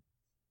Wago.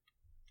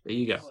 There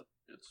you go.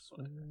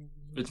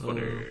 It's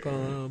funny.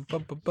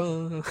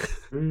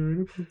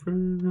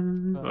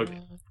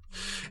 Okay.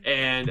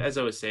 And as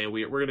I was saying,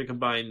 we're going to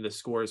combine the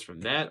scores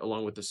from that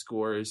along with the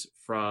scores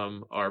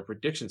from our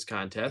predictions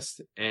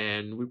contest,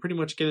 and we pretty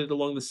much get it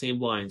along the same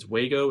lines.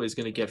 Wago is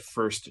going to get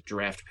first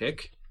draft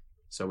pick,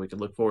 so we can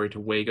look forward to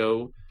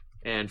Wago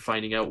and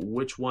finding out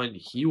which one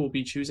he will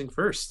be choosing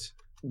first.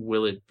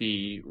 Will it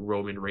be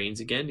Roman Reigns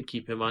again to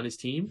keep him on his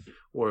team,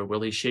 or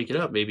will he shake it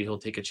up? Maybe he'll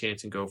take a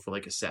chance and go for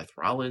like a Seth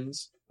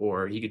Rollins,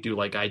 or he could do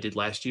like I did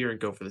last year and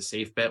go for the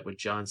safe bet with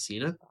John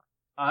Cena.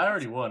 I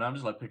already won. I'm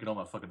just like picking all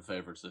my fucking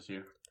favorites this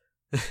year.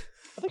 I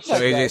think So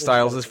AJ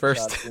Styles is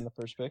first. In the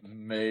first pick.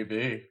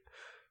 Maybe.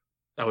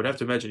 I would have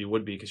to imagine he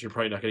would be, because you're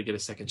probably not going to get a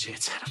second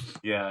chance at him.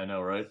 Yeah, I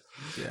know, right?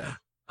 Yeah.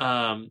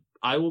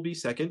 I will be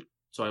second,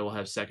 so I will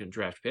have second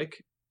draft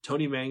pick.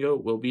 Tony Mango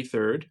will be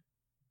third.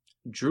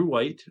 Drew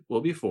White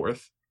will be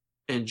fourth.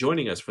 And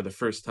joining us for the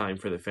first time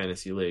for the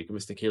Fantasy League,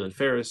 Mr. Kalen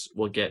Ferris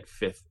will get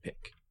fifth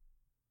pick.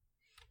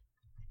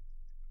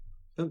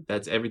 So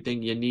that's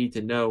everything you need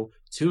to know.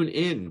 Tune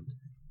in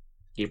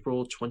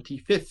April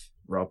 25th,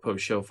 Raw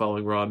Post Show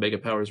following Raw,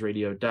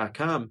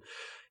 MegaPowersRadio.com,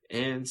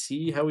 and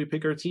see how we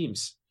pick our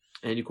teams.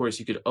 And of course,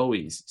 you could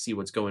always see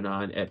what's going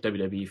on at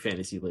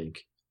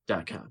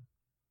WWEFantasyLeague.com.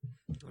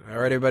 All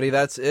right, everybody,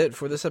 that's it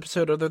for this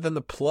episode other than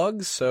the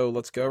plugs. So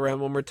let's go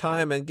around one more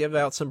time and give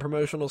out some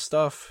promotional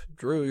stuff.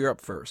 Drew, you're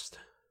up first.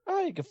 All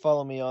right, you can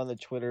follow me on the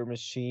Twitter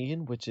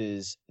machine, which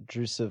is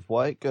Drusive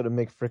White. Go to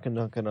Make Frickin'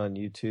 Dunkin' on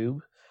YouTube.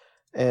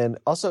 And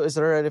also, is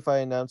it all right if I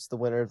announce the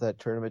winner of that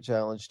tournament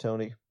challenge,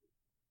 Tony?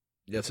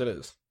 Yes, it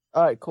is.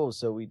 All right, cool.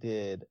 So we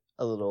did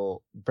a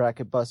little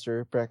bracket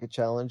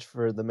challenge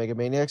for the Mega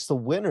Maniacs. The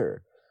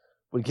winner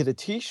would get a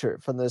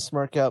T-shirt from the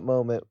Smart Out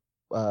Moment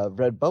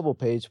Redbubble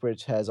page,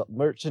 which has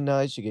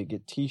merchandise. You could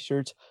get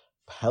T-shirts,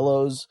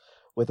 pillows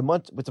with a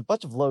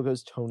bunch of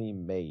logos Tony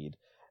made,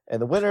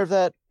 and the winner of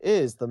that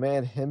is the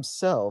man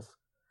himself,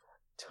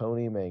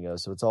 Tony Mango.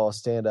 So it's all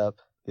stand up.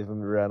 Give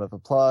him a round of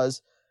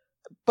applause.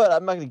 But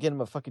I'm not going to get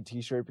him a fucking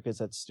T-shirt because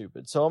that's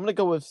stupid. So I'm going to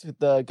go with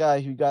the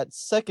guy who got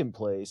second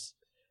place,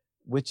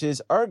 which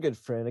is our good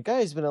friend, a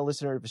guy who's been a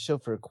listener of the show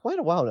for quite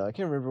a while now. I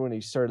can't remember when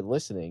he started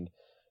listening.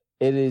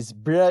 It is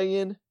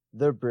Brian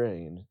the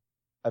Brain.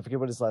 I forget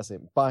what his last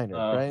name.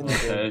 Biner. Brian the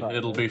Brain. Okay,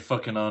 it'll be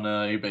fucking on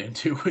eBay in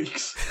 2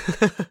 weeks.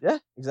 Yeah,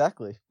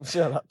 exactly.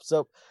 Shut up.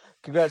 So,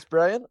 congrats,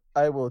 Brian.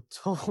 I will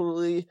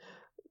totally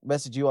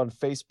message you on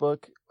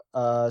Facebook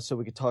so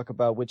we can talk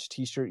about which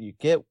T-shirt you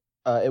get.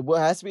 It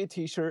has to be a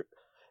T-shirt.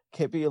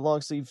 Can't be a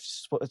long sleeve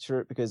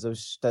sweatshirt because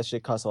that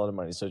shit costs a lot of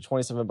money. So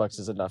 $27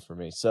 is enough for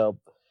me. So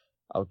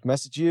I'll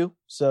message you.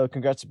 So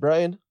congrats to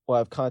Brian. We'll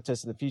have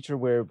contests in the future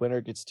where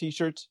winner gets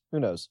T-shirts. Who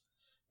knows?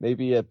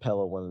 Maybe a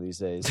pillow one of these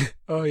days.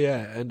 Oh, yeah,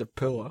 and a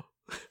pillow.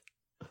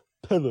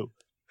 Pillow.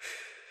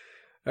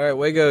 All right,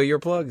 Wago, your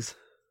plugs.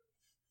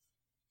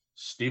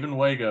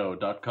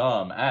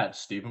 StephenWago.com at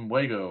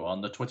StephenWago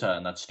on the Twitter,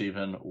 and that's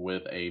Stephen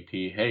with a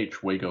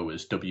PH. Wago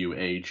is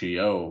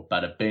WAGO.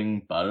 Bada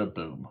bing, bada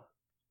boom.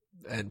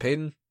 And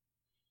Peyton?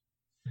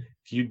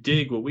 If you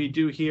dig what we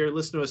do here,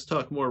 listen to us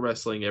talk more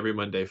wrestling every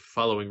Monday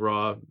following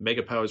Raw,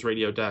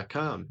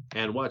 MegaPowersRadio.com,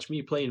 and watch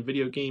me playing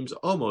video games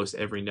almost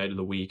every night of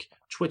the week,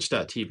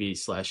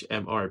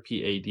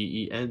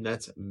 twitch.tv/MRPADEN.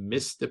 That's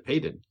Mr.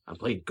 Peyton. I'm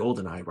playing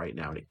GoldenEye right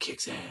now, and it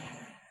kicks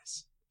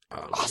ass.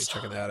 I'll be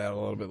checking that out a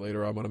little bit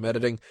later on when I'm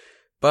editing.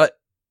 But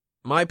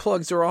my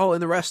plugs are all in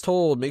the rest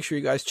hold. Make sure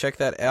you guys check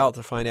that out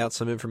to find out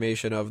some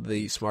information of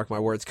the Smark My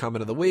Words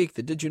comment of the week,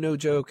 the Did You Know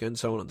joke, and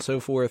so on and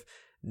so forth.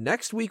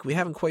 Next week, we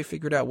haven't quite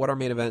figured out what our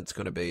main event's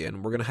going to be,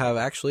 and we're going to have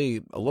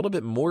actually a little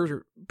bit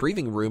more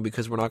breathing room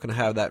because we're not going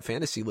to have that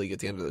fantasy league at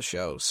the end of the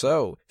show.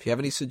 So, if you have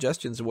any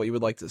suggestions of what you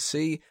would like to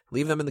see,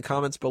 leave them in the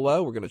comments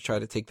below. We're going to try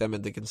to take them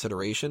into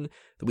consideration.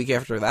 The week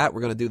after that,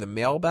 we're going to do the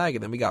mailbag,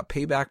 and then we got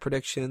payback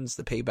predictions,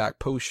 the payback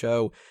post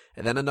show,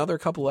 and then another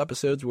couple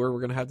episodes where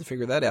we're going to have to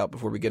figure that out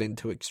before we get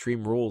into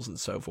Extreme Rules and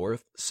so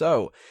forth.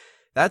 So,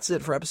 that's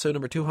it for episode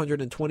number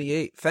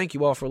 228. Thank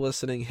you all for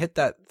listening. Hit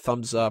that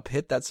thumbs up,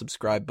 hit that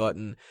subscribe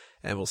button,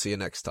 and we'll see you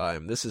next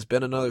time. This has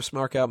been another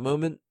Smark Out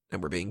moment,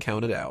 and we're being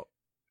counted out.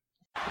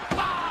 5,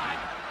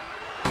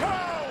 2,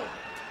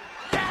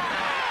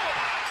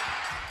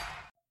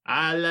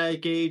 I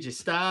like AJ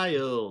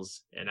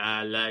Styles, and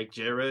I like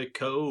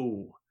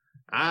Jericho.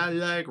 I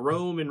like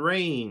Roman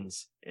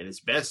Reigns, and his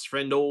best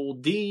friend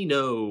old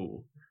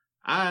Dino.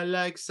 I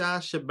like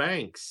Sasha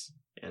Banks,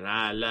 and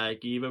I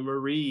like Eva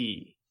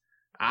Marie.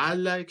 I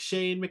like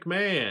Shane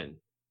McMahon.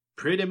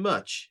 Pretty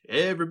much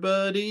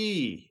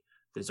everybody.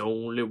 There's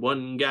only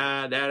one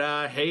guy that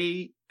I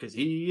hate, 'cause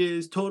he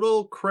is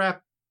total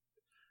crap.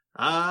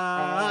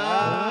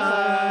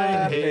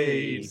 I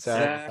hate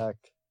Zach.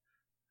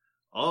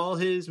 All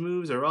his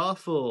moves are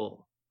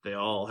awful. They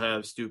all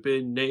have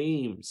stupid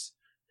names.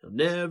 He'll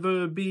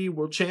never be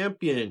world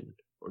champion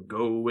or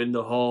go in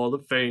the Hall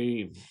of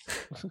Fame.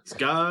 He's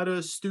got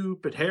a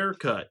stupid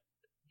haircut.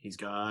 He's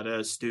got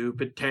a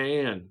stupid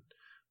tan.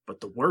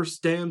 But the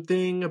worst damn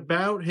thing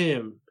about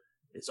him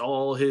is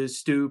all his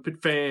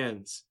stupid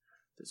fans.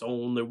 There's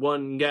only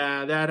one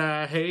guy that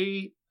I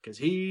hate, 'cause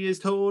he is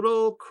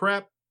total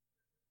crap.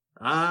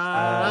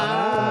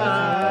 I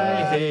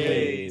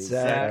hate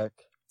Zach.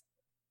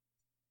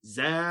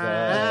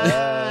 Zach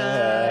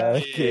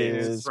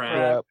is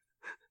crap.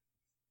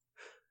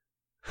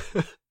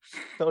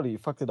 Tony, you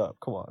fucked it up.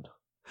 Come on.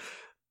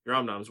 Your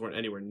om-noms weren't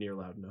anywhere near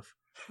loud enough.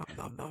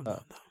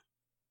 No.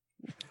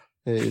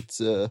 Hey, it's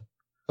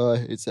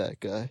that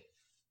guy.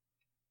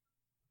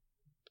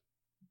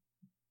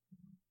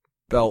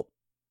 Belt.